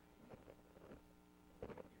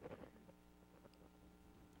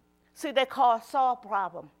 See, they call solve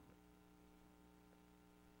problem.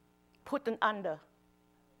 Put it under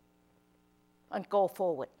and go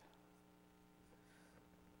forward.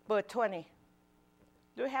 Verse 20.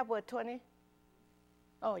 Do you have verse 20?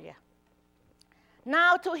 Oh, yeah.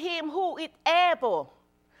 Now to him who is able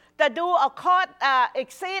to do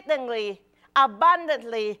exceedingly,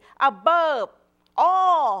 abundantly, above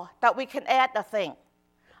all that we can add a thing,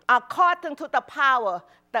 according to the power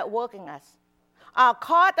that working us,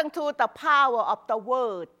 according to the power of the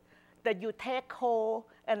word that you take hold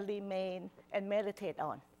and remain and meditate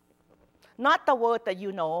on. Not the word that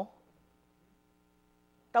you know,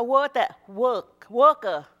 the word that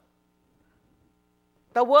worker.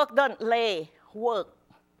 The work don't lay, work.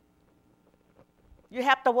 You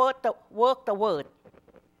have the word to work the word.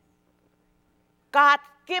 God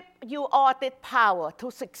give you all this power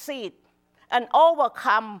to succeed and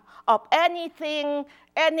overcome of anything,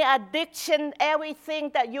 any addiction,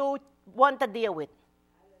 everything that you want to deal with.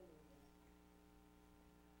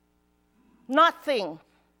 Nothing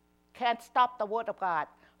can stop the word of God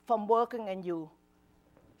from working in you,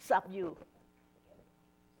 subdue.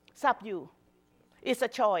 It's a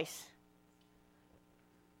choice.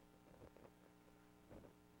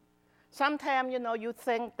 Sometimes, you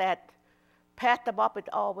think that Pastor Bob is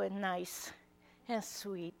always nice and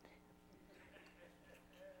sweet.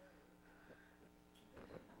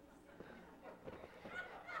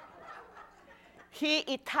 He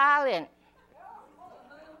Italian.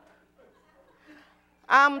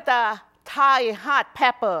 I'm the Thai hot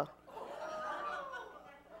pepper.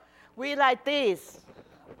 We like this.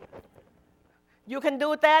 You can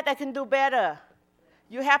do that, I can do better.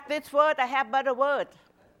 You have this word, I have better word.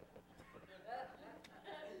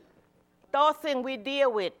 Those things we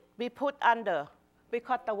deal with, we put under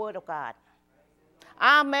because the word of God.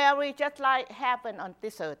 I'm married just like heaven on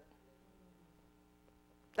this earth.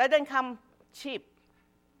 That didn't come cheap.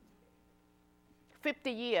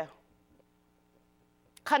 50 years.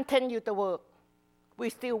 Continue to work. We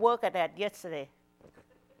still work at that yesterday.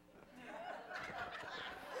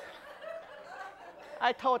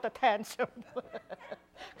 I told the tantrum.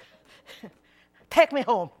 Take me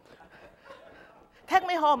home. Take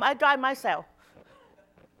me home. I drive myself.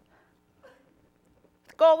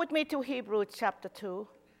 Go with me to Hebrews chapter 2.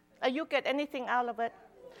 You get anything out of it?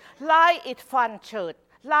 Life is fun, church.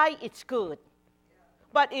 Life is good.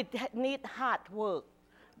 But it needs hard work,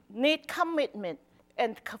 needs commitment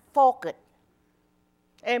and focus.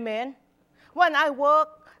 Amen. When I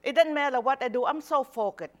work, it doesn't matter what I do. I'm so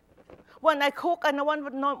focused. When I cook, I don't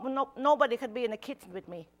want nobody can be in the kitchen with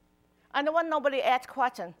me. I don't want nobody to ask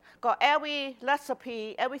questions. Got every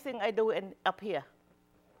recipe, everything I do up here.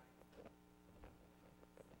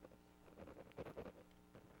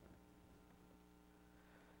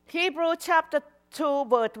 Hebrews chapter 2,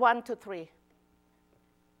 verse 1 to 3.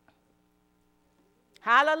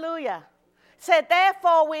 Hallelujah. Say,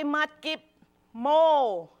 therefore we must give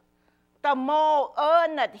the more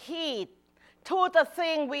earnest heed to the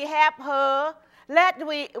thing we have heard, let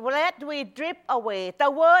we drip away.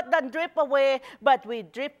 The word doesn't drip away, but we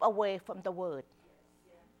drip away from the word.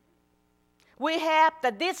 We have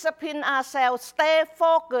to discipline ourselves, stay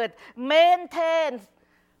focused, maintain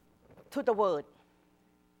to the word.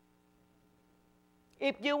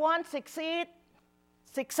 If you want to succeed,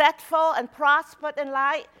 successful and prosper in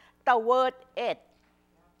life, the word is.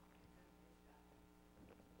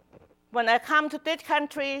 When I come to this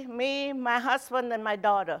country, me, my husband, and my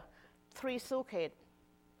daughter, 3 suitcases,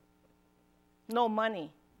 no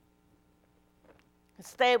money.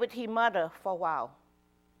 Stay with his mother for a while.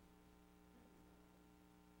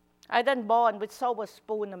 I then born with silver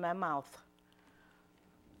spoon in my mouth,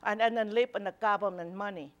 and then live on the government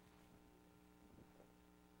money.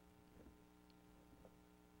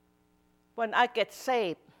 When I get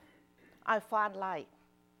saved, I find light.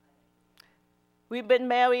 We've been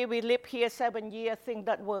married, we lived here 7 years, things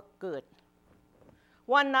that work good.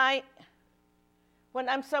 One night, when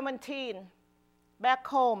I'm 17, back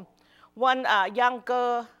home, one young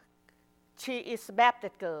girl, she is a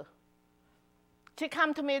Baptist girl. She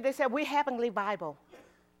come to me, they said, we're having revival.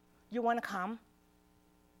 You want to come?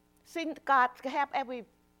 See, God have every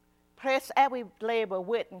place, every labor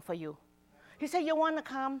waiting for you. He said, you want to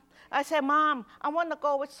come? I said, Mom, I want to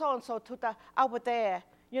go with so-and-so to over there,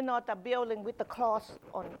 the building with the cross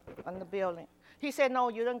on the building. He said, no,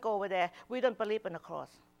 you don't go over there. We don't believe in the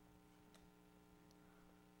cross.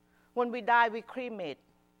 When we die, we cremate.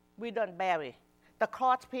 We don't bury. The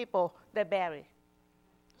cross people, they bury.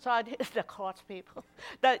 So I did the cross people.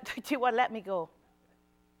 She would let me go.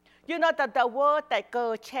 You know that the word that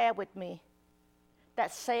girl shared with me,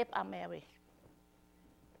 that save our Mary.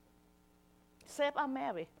 Save our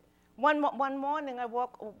Mary. One morning I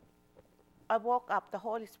woke up, the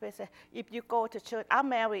Holy Spirit said, if you go to church, our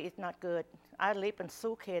Mary is not good. I live in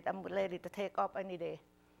suitcase. I'm ready to take off any day.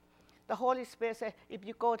 The Holy Spirit said, if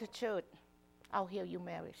you go to church, I'll heal you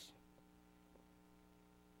marriage.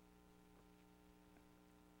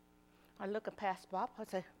 I look at Pastor Bob. I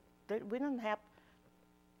said, we don't have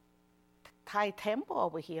Thai temple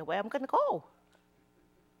over here. Where I'm going to go?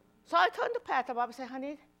 So I turned to Pastor Bob and said,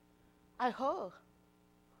 honey, I heard.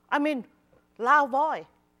 Loud voice.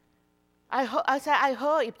 I said, I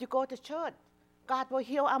heard if you go to church, God will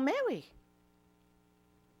heal our Mary.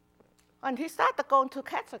 And he started going to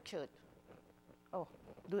Catholic church. Oh,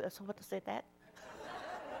 do you want to say that?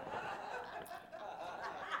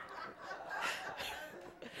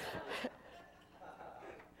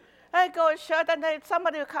 I go to church, and then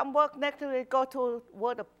somebody will come work next to me, go to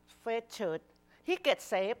Word of Faith church. He gets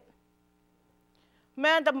saved.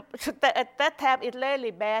 Man, at that time, it's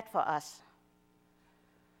really bad for us.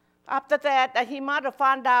 After that, he might have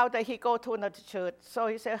found out that he go to another church. So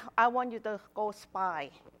he said, I want you to go spy.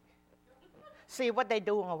 See what they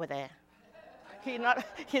doing over there. He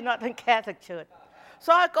not in Catholic church.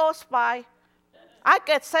 So I go spy. I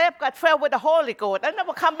get saved, got filled with the Holy Ghost. I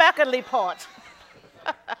never come back and report.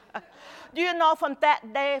 Do you know from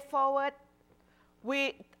that day forward,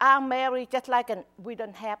 we are married just like we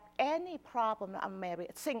don't have any problem. I'm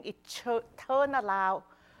married. Things it turn around.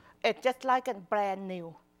 It's just like a brand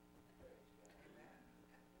new.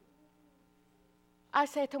 I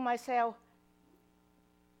say to myself,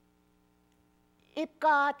 if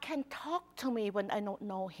God can talk to me when I don't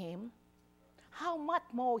know Him, how much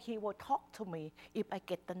more He will talk to me if I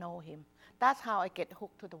get to know Him. That's how I get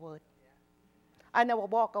hooked to the Word. I never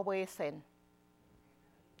walk away since.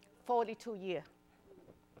 42 years.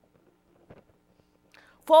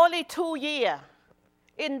 42 years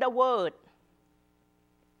in the Word.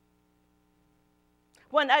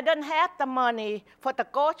 When I don't have the money for the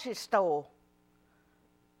grocery store,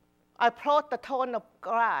 I plot the tone of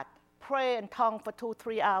God, pray in tongues for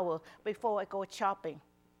 2-3 hours before I go shopping.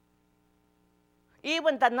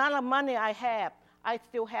 Even the amount of money I have, I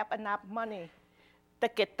still have enough money to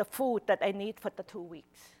get the food that I need for the 2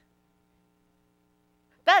 weeks.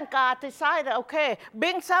 Then God decided, okay,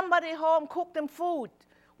 bring somebody home, cook them food.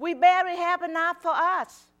 We barely have enough for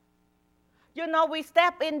us. We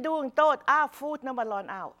step in doing thought, our food never run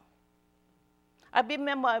out. I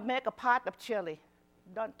remember I make a pot of chili.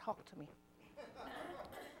 Don't talk to me.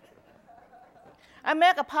 I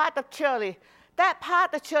make a pot of chili. That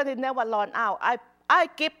pot of chili never run out. I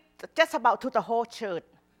give just about to the whole church.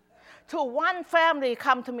 To one family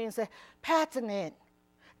come to me and say, Pastor Nate,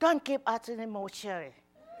 don't give us any more chili.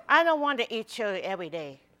 I don't want to eat chili every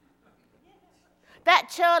day. That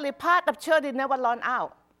chili, pot of chili never run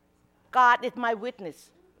out. God is my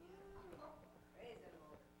witness.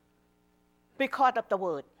 Because of the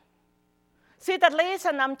Word. See, the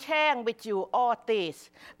reason I'm sharing with you all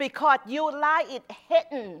this, because your life is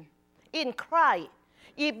hidden in Christ.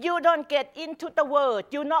 If you don't get into the Word,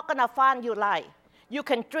 you're not going to find your life. You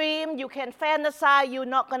can dream, you can fantasize, you're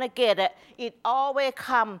not going to get it. It always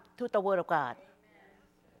comes to the Word of God.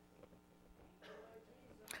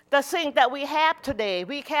 The thing that we have today,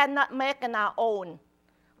 we cannot make on our own.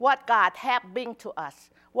 What God has been to us.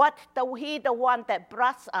 He the one that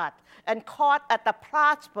brought us and caused us to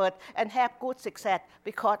prosper and have good success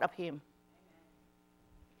because of Him.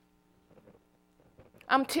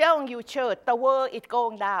 I'm telling you, church, the world is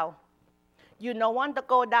going down. You don't want to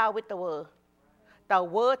go down with the world. The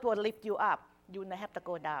Word will lift you up. You don't have to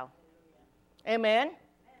go down. Amen?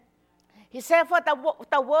 He said, for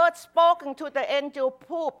the word spoken to the angel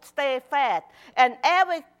proved stay fast, and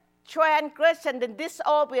every transgression and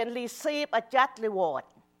disobedience receive a just reward.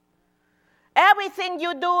 Everything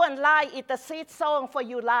you do in life is a seed sown for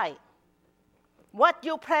your life. What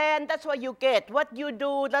you plant, that's what you get. What you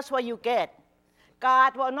do, that's what you get.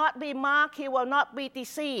 God will not be mocked. He will not be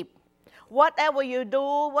deceived. Whatever you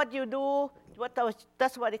do,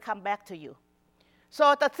 that's what it comes back to you.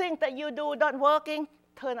 So the thing that you do not working,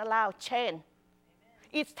 turn around, change.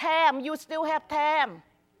 It's time. You still have time.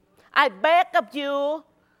 I beg of you,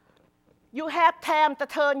 You have time to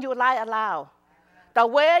turn your life around. The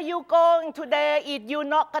way you're going today, you're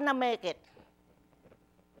not going to make it.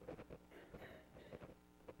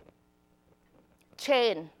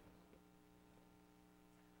 Change.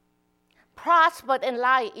 Prosper in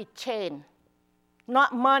life is change.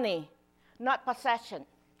 Not money, not possession.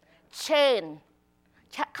 Change.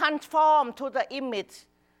 Conform to the image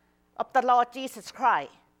of the Lord Jesus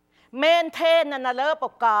Christ. Maintain in the love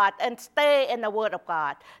of God and stay in the Word of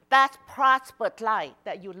God. That's prospered life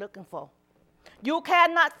that you're looking for. You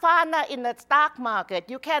cannot find it in the stock market.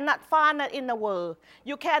 You cannot find it in the world.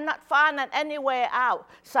 You cannot find it anywhere else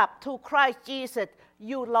except to Christ Jesus,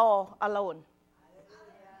 you Lord alone.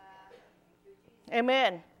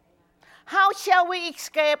 Amen. How shall we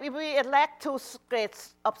escape if we elect two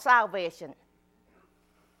gates of salvation?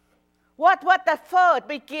 What the first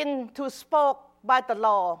begin to spoke by the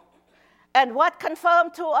law, and what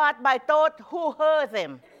confirmed to us by those who heard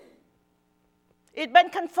them. It's been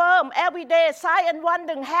confirmed every day, sign and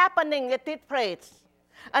wonder happening at this place.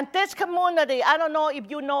 And this community, I don't know if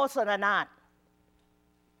you know it or not.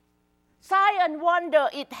 Sign and wonder,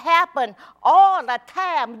 it happened all the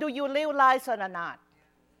time. Do you realize it or not?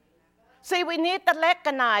 See, we need to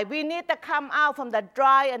recognize, we need to come out from the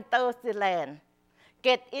dry and thirsty land.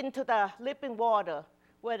 Get into the living water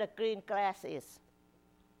where the green grass is.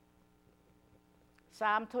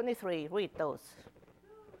 Psalm 23, read those.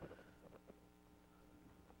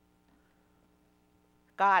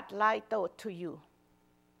 God light those to you.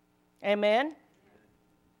 Amen?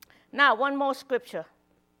 Now, one more scripture,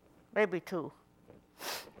 maybe two.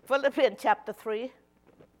 Philippians chapter 3,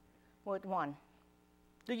 word 1.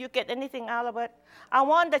 Do you get anything out of it? I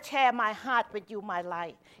want to share my heart with you, my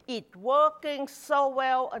life. It's working so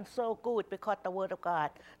well and so good because of the Word of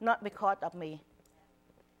God, not because of me.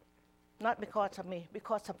 Not because of me,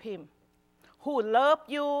 because of Him, who loved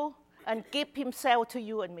you and give Himself to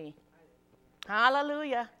you and me.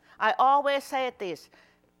 Hallelujah. I always say this.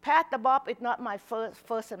 Pastor Bob is not my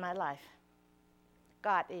first in my life.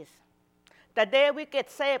 God is. The day we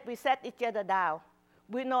get saved, we set each other down.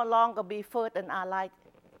 We no longer be first in our life.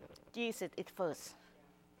 Jesus is first.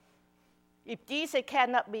 If Jesus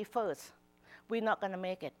cannot be first, we're not going to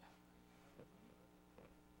make it.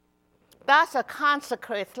 That's a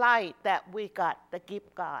consecrated life that we got to give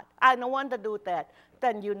God. I don't want to do that.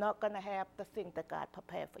 Then you're not going to have the thing that God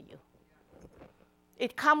prepared for you.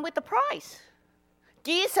 It comes with the price.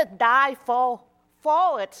 Jesus died for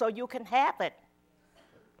it so you can have it.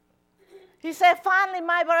 He said, finally,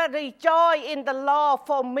 my brother, rejoice in the Lord.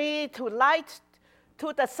 For me to light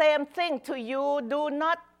to the same thing to you, do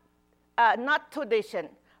not tradition,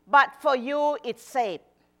 but for you it's safe.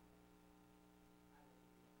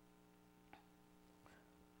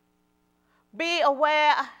 Be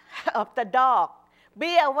aware of the dog.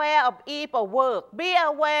 Be aware of evil work. Be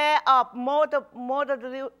aware of what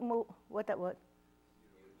that word?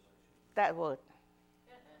 That word.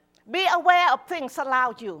 Be aware of things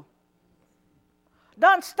around you.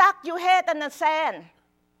 Don't stuck your head in the sand.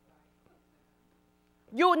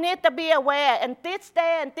 You need to be aware. And this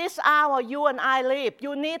day and this hour you and I live,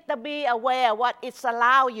 you need to be aware what is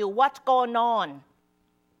around you, what's going on.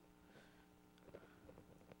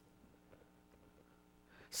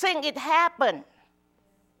 Things it happen.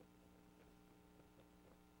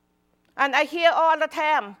 And I hear all the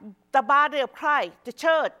time, the body of Christ, the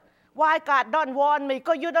church, why God don't warn me?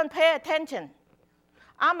 Because you don't pay attention.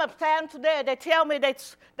 I'm a fan today. They tell me,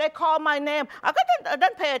 they call my name. I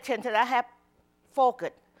don't pay attention. I have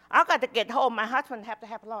focus. I got to get home. My husband have to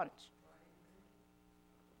have lunch.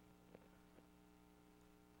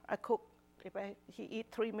 I cook. He eat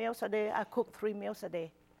 3 meals a day, I cook 3 meals a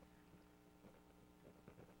day.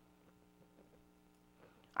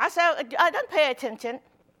 I said, I don't pay attention.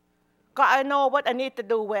 because I know what I need to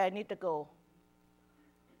do, where I need to go.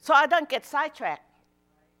 So I don't get sidetracked.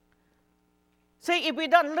 See, if we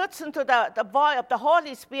don't listen to the voice of the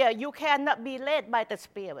Holy Spirit, you cannot be led by the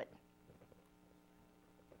Spirit.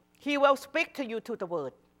 He will speak to you to the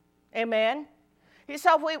Word. Amen? He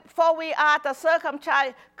said, for we are the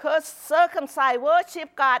circumcised,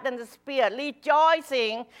 worship God in the Spirit,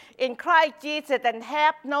 rejoicing in Christ Jesus, and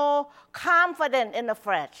have no confidence in the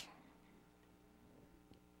flesh.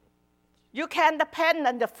 You can depend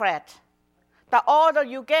on the flesh. The older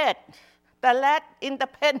you get, the less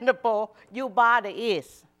independable your body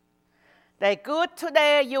is. They're good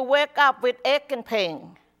today, you wake up with ache and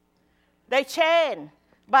pain. They change,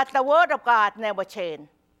 but the Word of God never changes.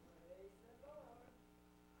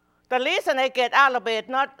 The reason I get out of bed,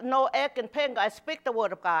 no ache and pain, I speak the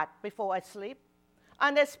Word of God before I sleep.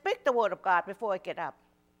 And I speak the Word of God before I get up.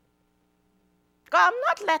 God, I'm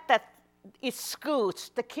not let that excuse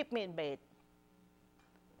to keep me in bed.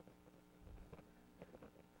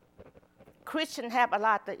 Christians have a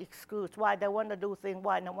lot of excuses why they want to do things,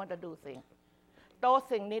 why they don't want to do things. Those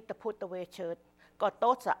things need to put away, church, because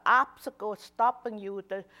those are obstacles stopping you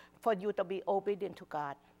for you to be obedient to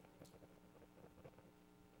God.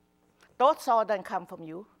 Those thoughts don't come from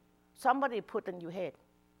you. Somebody put in your head.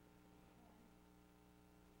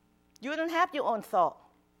 You don't have your own thought.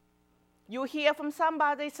 You hear from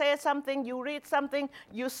somebody say something, you read something,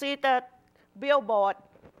 you see the billboard,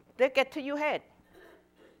 they get to your head.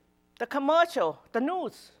 The commercial, the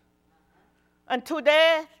news. And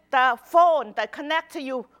today, the phone that connects to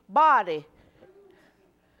your body.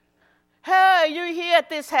 Hey, you hear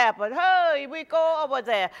this happen. Hey, we go over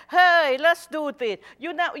there. Hey, let's do this.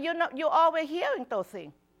 You're always hearing those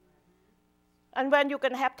things. And when you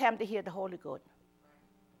can have time to hear the Holy Ghost.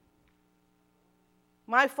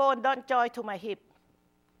 My phone don't join to my hip.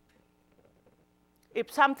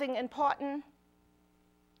 If something important,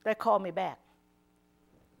 they call me back.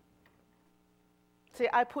 See,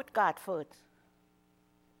 I put God first.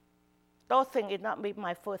 Those things is not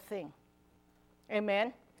my first thing.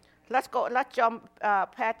 Amen. Let's go. Let's jump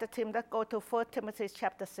past the team. Let's go to 1 Timothy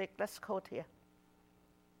chapter 6. Let's quote here.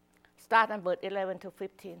 Start on verse 11 to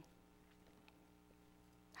 15.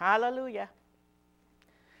 Hallelujah.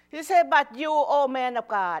 He said, but you, O man of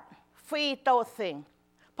God, flee those things.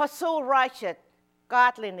 Pursue righteousness,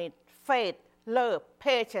 godliness, faith, love,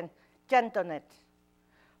 patience, gentleness.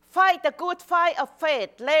 Fight the good fight of faith.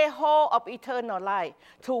 Lay hold of eternal life.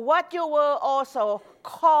 To what you were also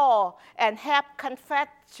called and have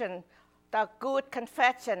confession, the good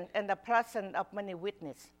confession in the presence of many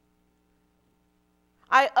witnesses.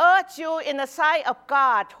 I urge you in the sight of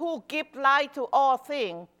God, who gives life to all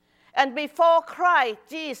things, and before Christ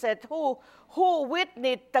Jesus, who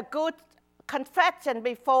witnessed the good confession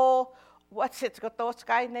before, what's it, those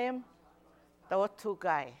guys' name? Those two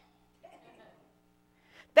guys.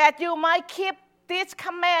 That you might keep this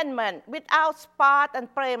commandment without spot and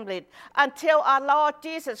blameless until our Lord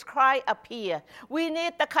Jesus Christ appear. We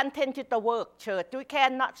need to continue to work, church. We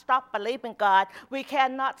cannot stop believing God. We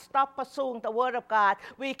cannot stop pursuing the Word of God.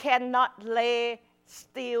 We cannot lay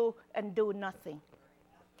still and do nothing.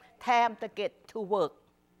 Time to get to work.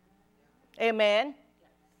 Amen.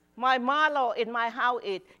 My motto in my house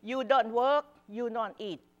is, you don't work, you don't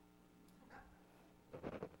eat.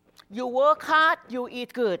 You work hard, you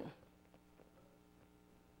eat good.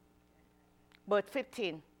 Verse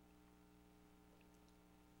 15.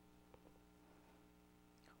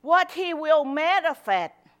 What he will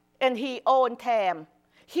manifest in his own time.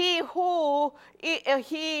 He who is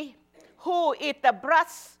the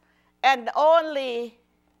breast and only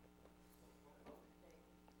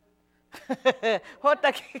what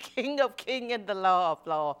the King of Kings and the Lord of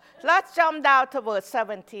Lords. Let's jump down to verse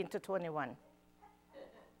 17 to 21.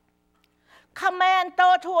 Command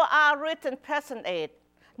those who are rich in present age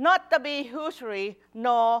not to be usury,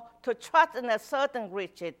 nor to trust in a certain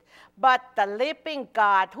riches, but the living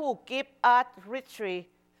God who gives us richly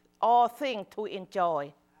all things to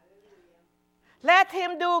enjoy. Let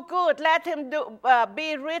him do good. Let him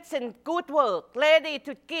be rich in good work, ready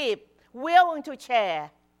to give, willing to share.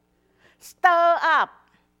 Stir up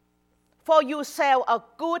for yourself a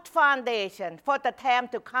good foundation for the time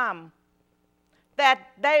to come, that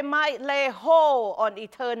they might lay hold on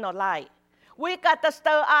eternal life. We got to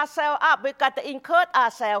stir ourselves up. We got to encourage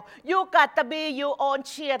ourselves. You got to be your own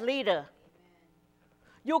cheerleader.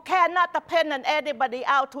 You cannot depend on anybody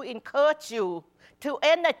else to encourage you, to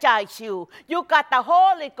energize you. You got the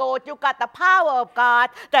Holy Ghost. You got the power of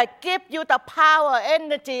God that gives you the power,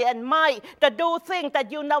 energy, and might to do things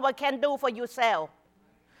that you never can do for yourself.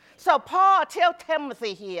 So Paul tells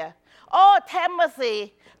Timothy here, oh,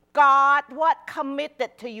 Timothy, God, what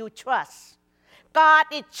committed to you trust? God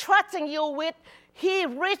is trusting you with His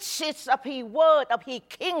riches of His word, of His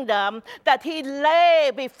kingdom, that He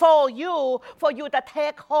lay before you for you to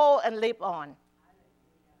take hold and live on.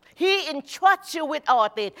 He entrusts you with all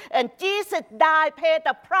this. And Jesus died, paid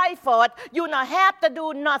the price for it. You don't have to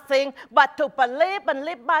do nothing but to believe and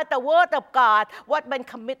live by the word of God, what been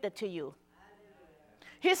committed to you.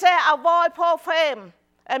 He said, avoid profane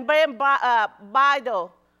and blame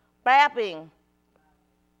Bible, babbling,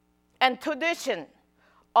 and tradition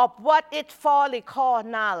of what is falsely called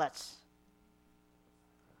knowledge.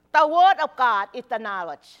 The word of God is the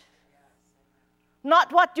knowledge.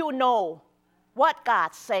 Not what you know, what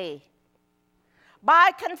God say. By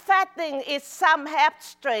confessing is some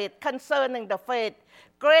abstract concerning the faith.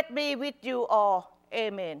 Great be with you all.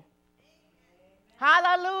 Amen.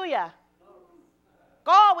 Hallelujah.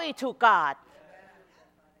 Glory to God.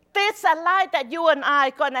 This is a life that you and I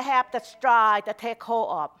are going to have to strive to take hold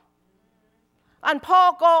of. And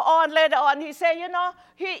Paul go on later on, he said,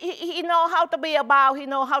 he know how to be a bow, he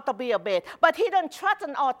know how to be a bed. But he don't trust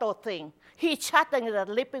in auto thing. He trusts in the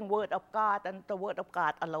living word of God and the word of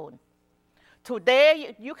God alone.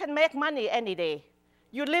 Today, you can make money any day.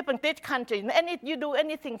 You live in this country, you do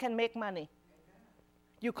anything can make money.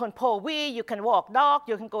 You can pull weed, you can walk dog,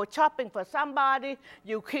 you can go shopping for somebody,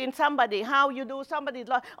 you clean somebody's house, you do somebody's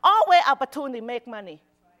life. Always opportunity to make money.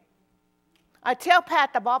 I tell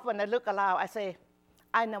Pastor Bob when I look around, I say,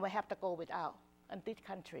 I never have to go without in this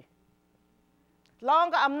country.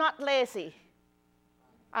 Longer I'm not lazy,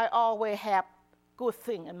 I always have good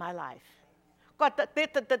thing in my life. God, this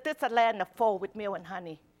is a land of full with milk and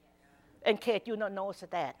honey. In case you don't know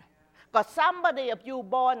that. Because somebody of you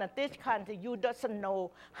born in this country, you doesn't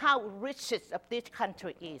know how riches of this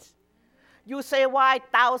country is. You say why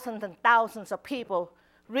thousands and thousands of people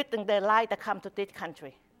risking their life to come to this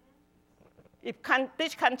country. If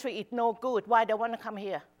this country is no good, why they want to come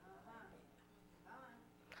here?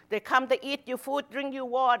 They come to eat your food, drink your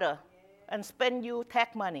water, and spend your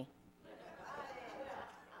tax money.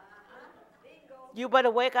 You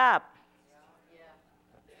better wake up.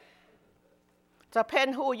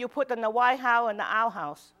 Depends who you put in the White House and the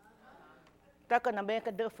outhouse. That's going to make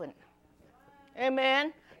a difference.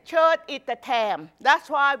 Amen. Church is the time. That's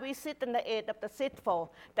why we sit in the age of the seat for.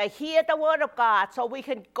 They hear the word of God so we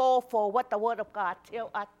can go for what the word of God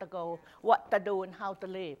tells us to go, what to do, and how to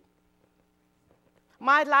live.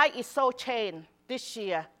 My life is so changed this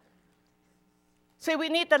year. See, we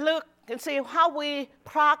need to look and see how we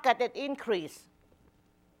progress and increase.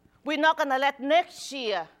 We're not going to let next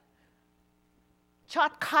year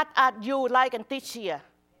shortcut at you like in this year.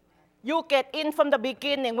 You get in from the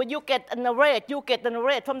beginning. When you get in the race, you get in the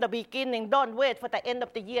race from the beginning. Don't wait for the end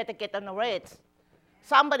of the year to get in the race.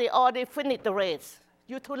 Somebody already finished the race.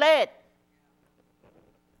 You're too late.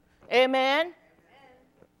 Amen?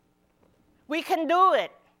 We can do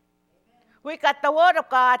it. We got the Word of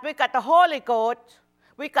God. We got the Holy Ghost.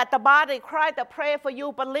 We got the body of Christ to pray for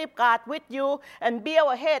you, believe God with you, and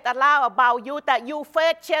build a head allow about you that your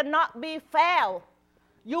faith shall not be failed.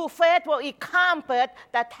 Your faith will accomplish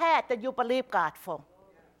the task that you believe God for.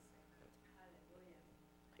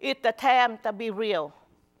 It's the time to be real,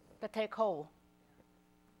 to take hold.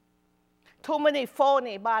 Too many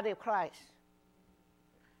phony body of Christ.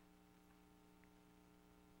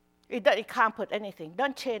 It doesn't accomplish anything.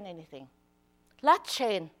 Don't change anything. Let's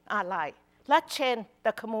change our life. Let's change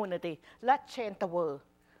the community. Let's change the world.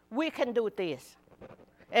 We can do this.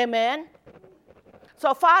 Amen.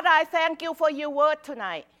 So, Father, I thank you for your word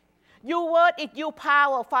tonight. Your word is your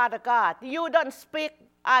power, Father God. You don't speak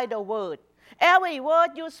idle word. Every word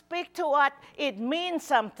you speak to us, it means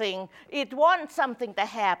something. It wants something to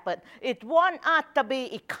happen. It wants us to be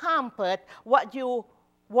accomplished what you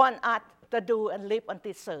want us to do and live on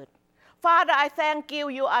this earth. Father, I thank you.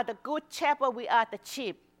 You are the good shepherd. We are the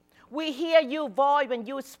sheep. We hear your voice when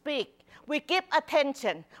you speak. We give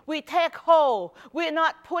attention. We take hold. We're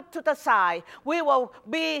not put to the side. We will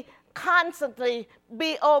be constantly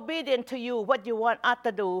be obedient to you, what you want us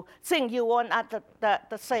to do, things you want us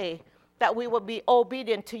to say, that we will be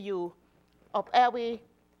obedient to you of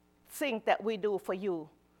everything that we do for you.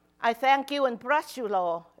 I thank you and bless you,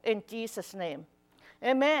 Lord, in Jesus' name.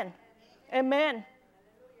 Amen. Amen.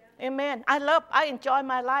 Amen. I enjoy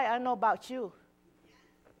my life. I know about you.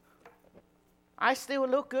 I still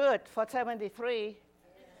look good for 73.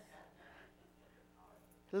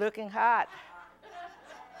 Looking hot.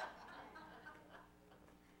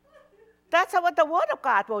 That's what the Word of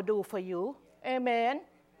God will do for you. Amen.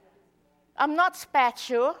 I'm not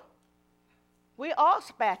special. We all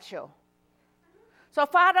special. So,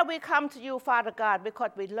 Father, we come to you, Father God, because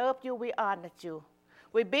we love you, we honor you.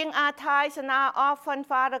 We bring our tithes and our offering,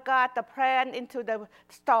 Father God, to plant into the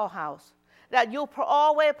storehouse. That you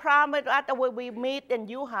always promise us that when we meet in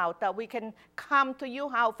your house, that we can come to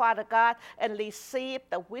your house, Father God, and receive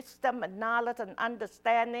the wisdom and knowledge and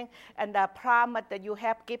understanding and the promise that you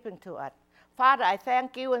have given to us. Father, I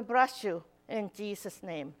thank you and bless you in Jesus'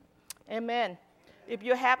 name. Amen. If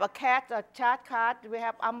you have a chat card, we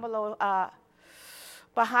have envelope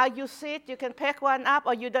behind you seat. You can pick one up,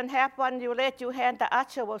 or you don't have one, you raise your hand, the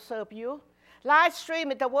usher will serve you. Live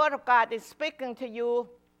stream is the Word of God is speaking to you.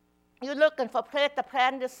 You're looking for a place to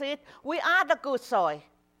plant the seed. We are the good soil.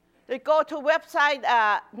 You go to website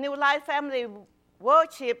New Life Family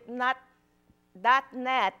Worship.net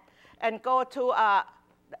and go to,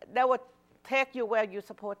 they will take you where you're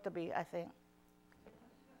supposed to be, I think.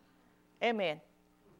 Amen.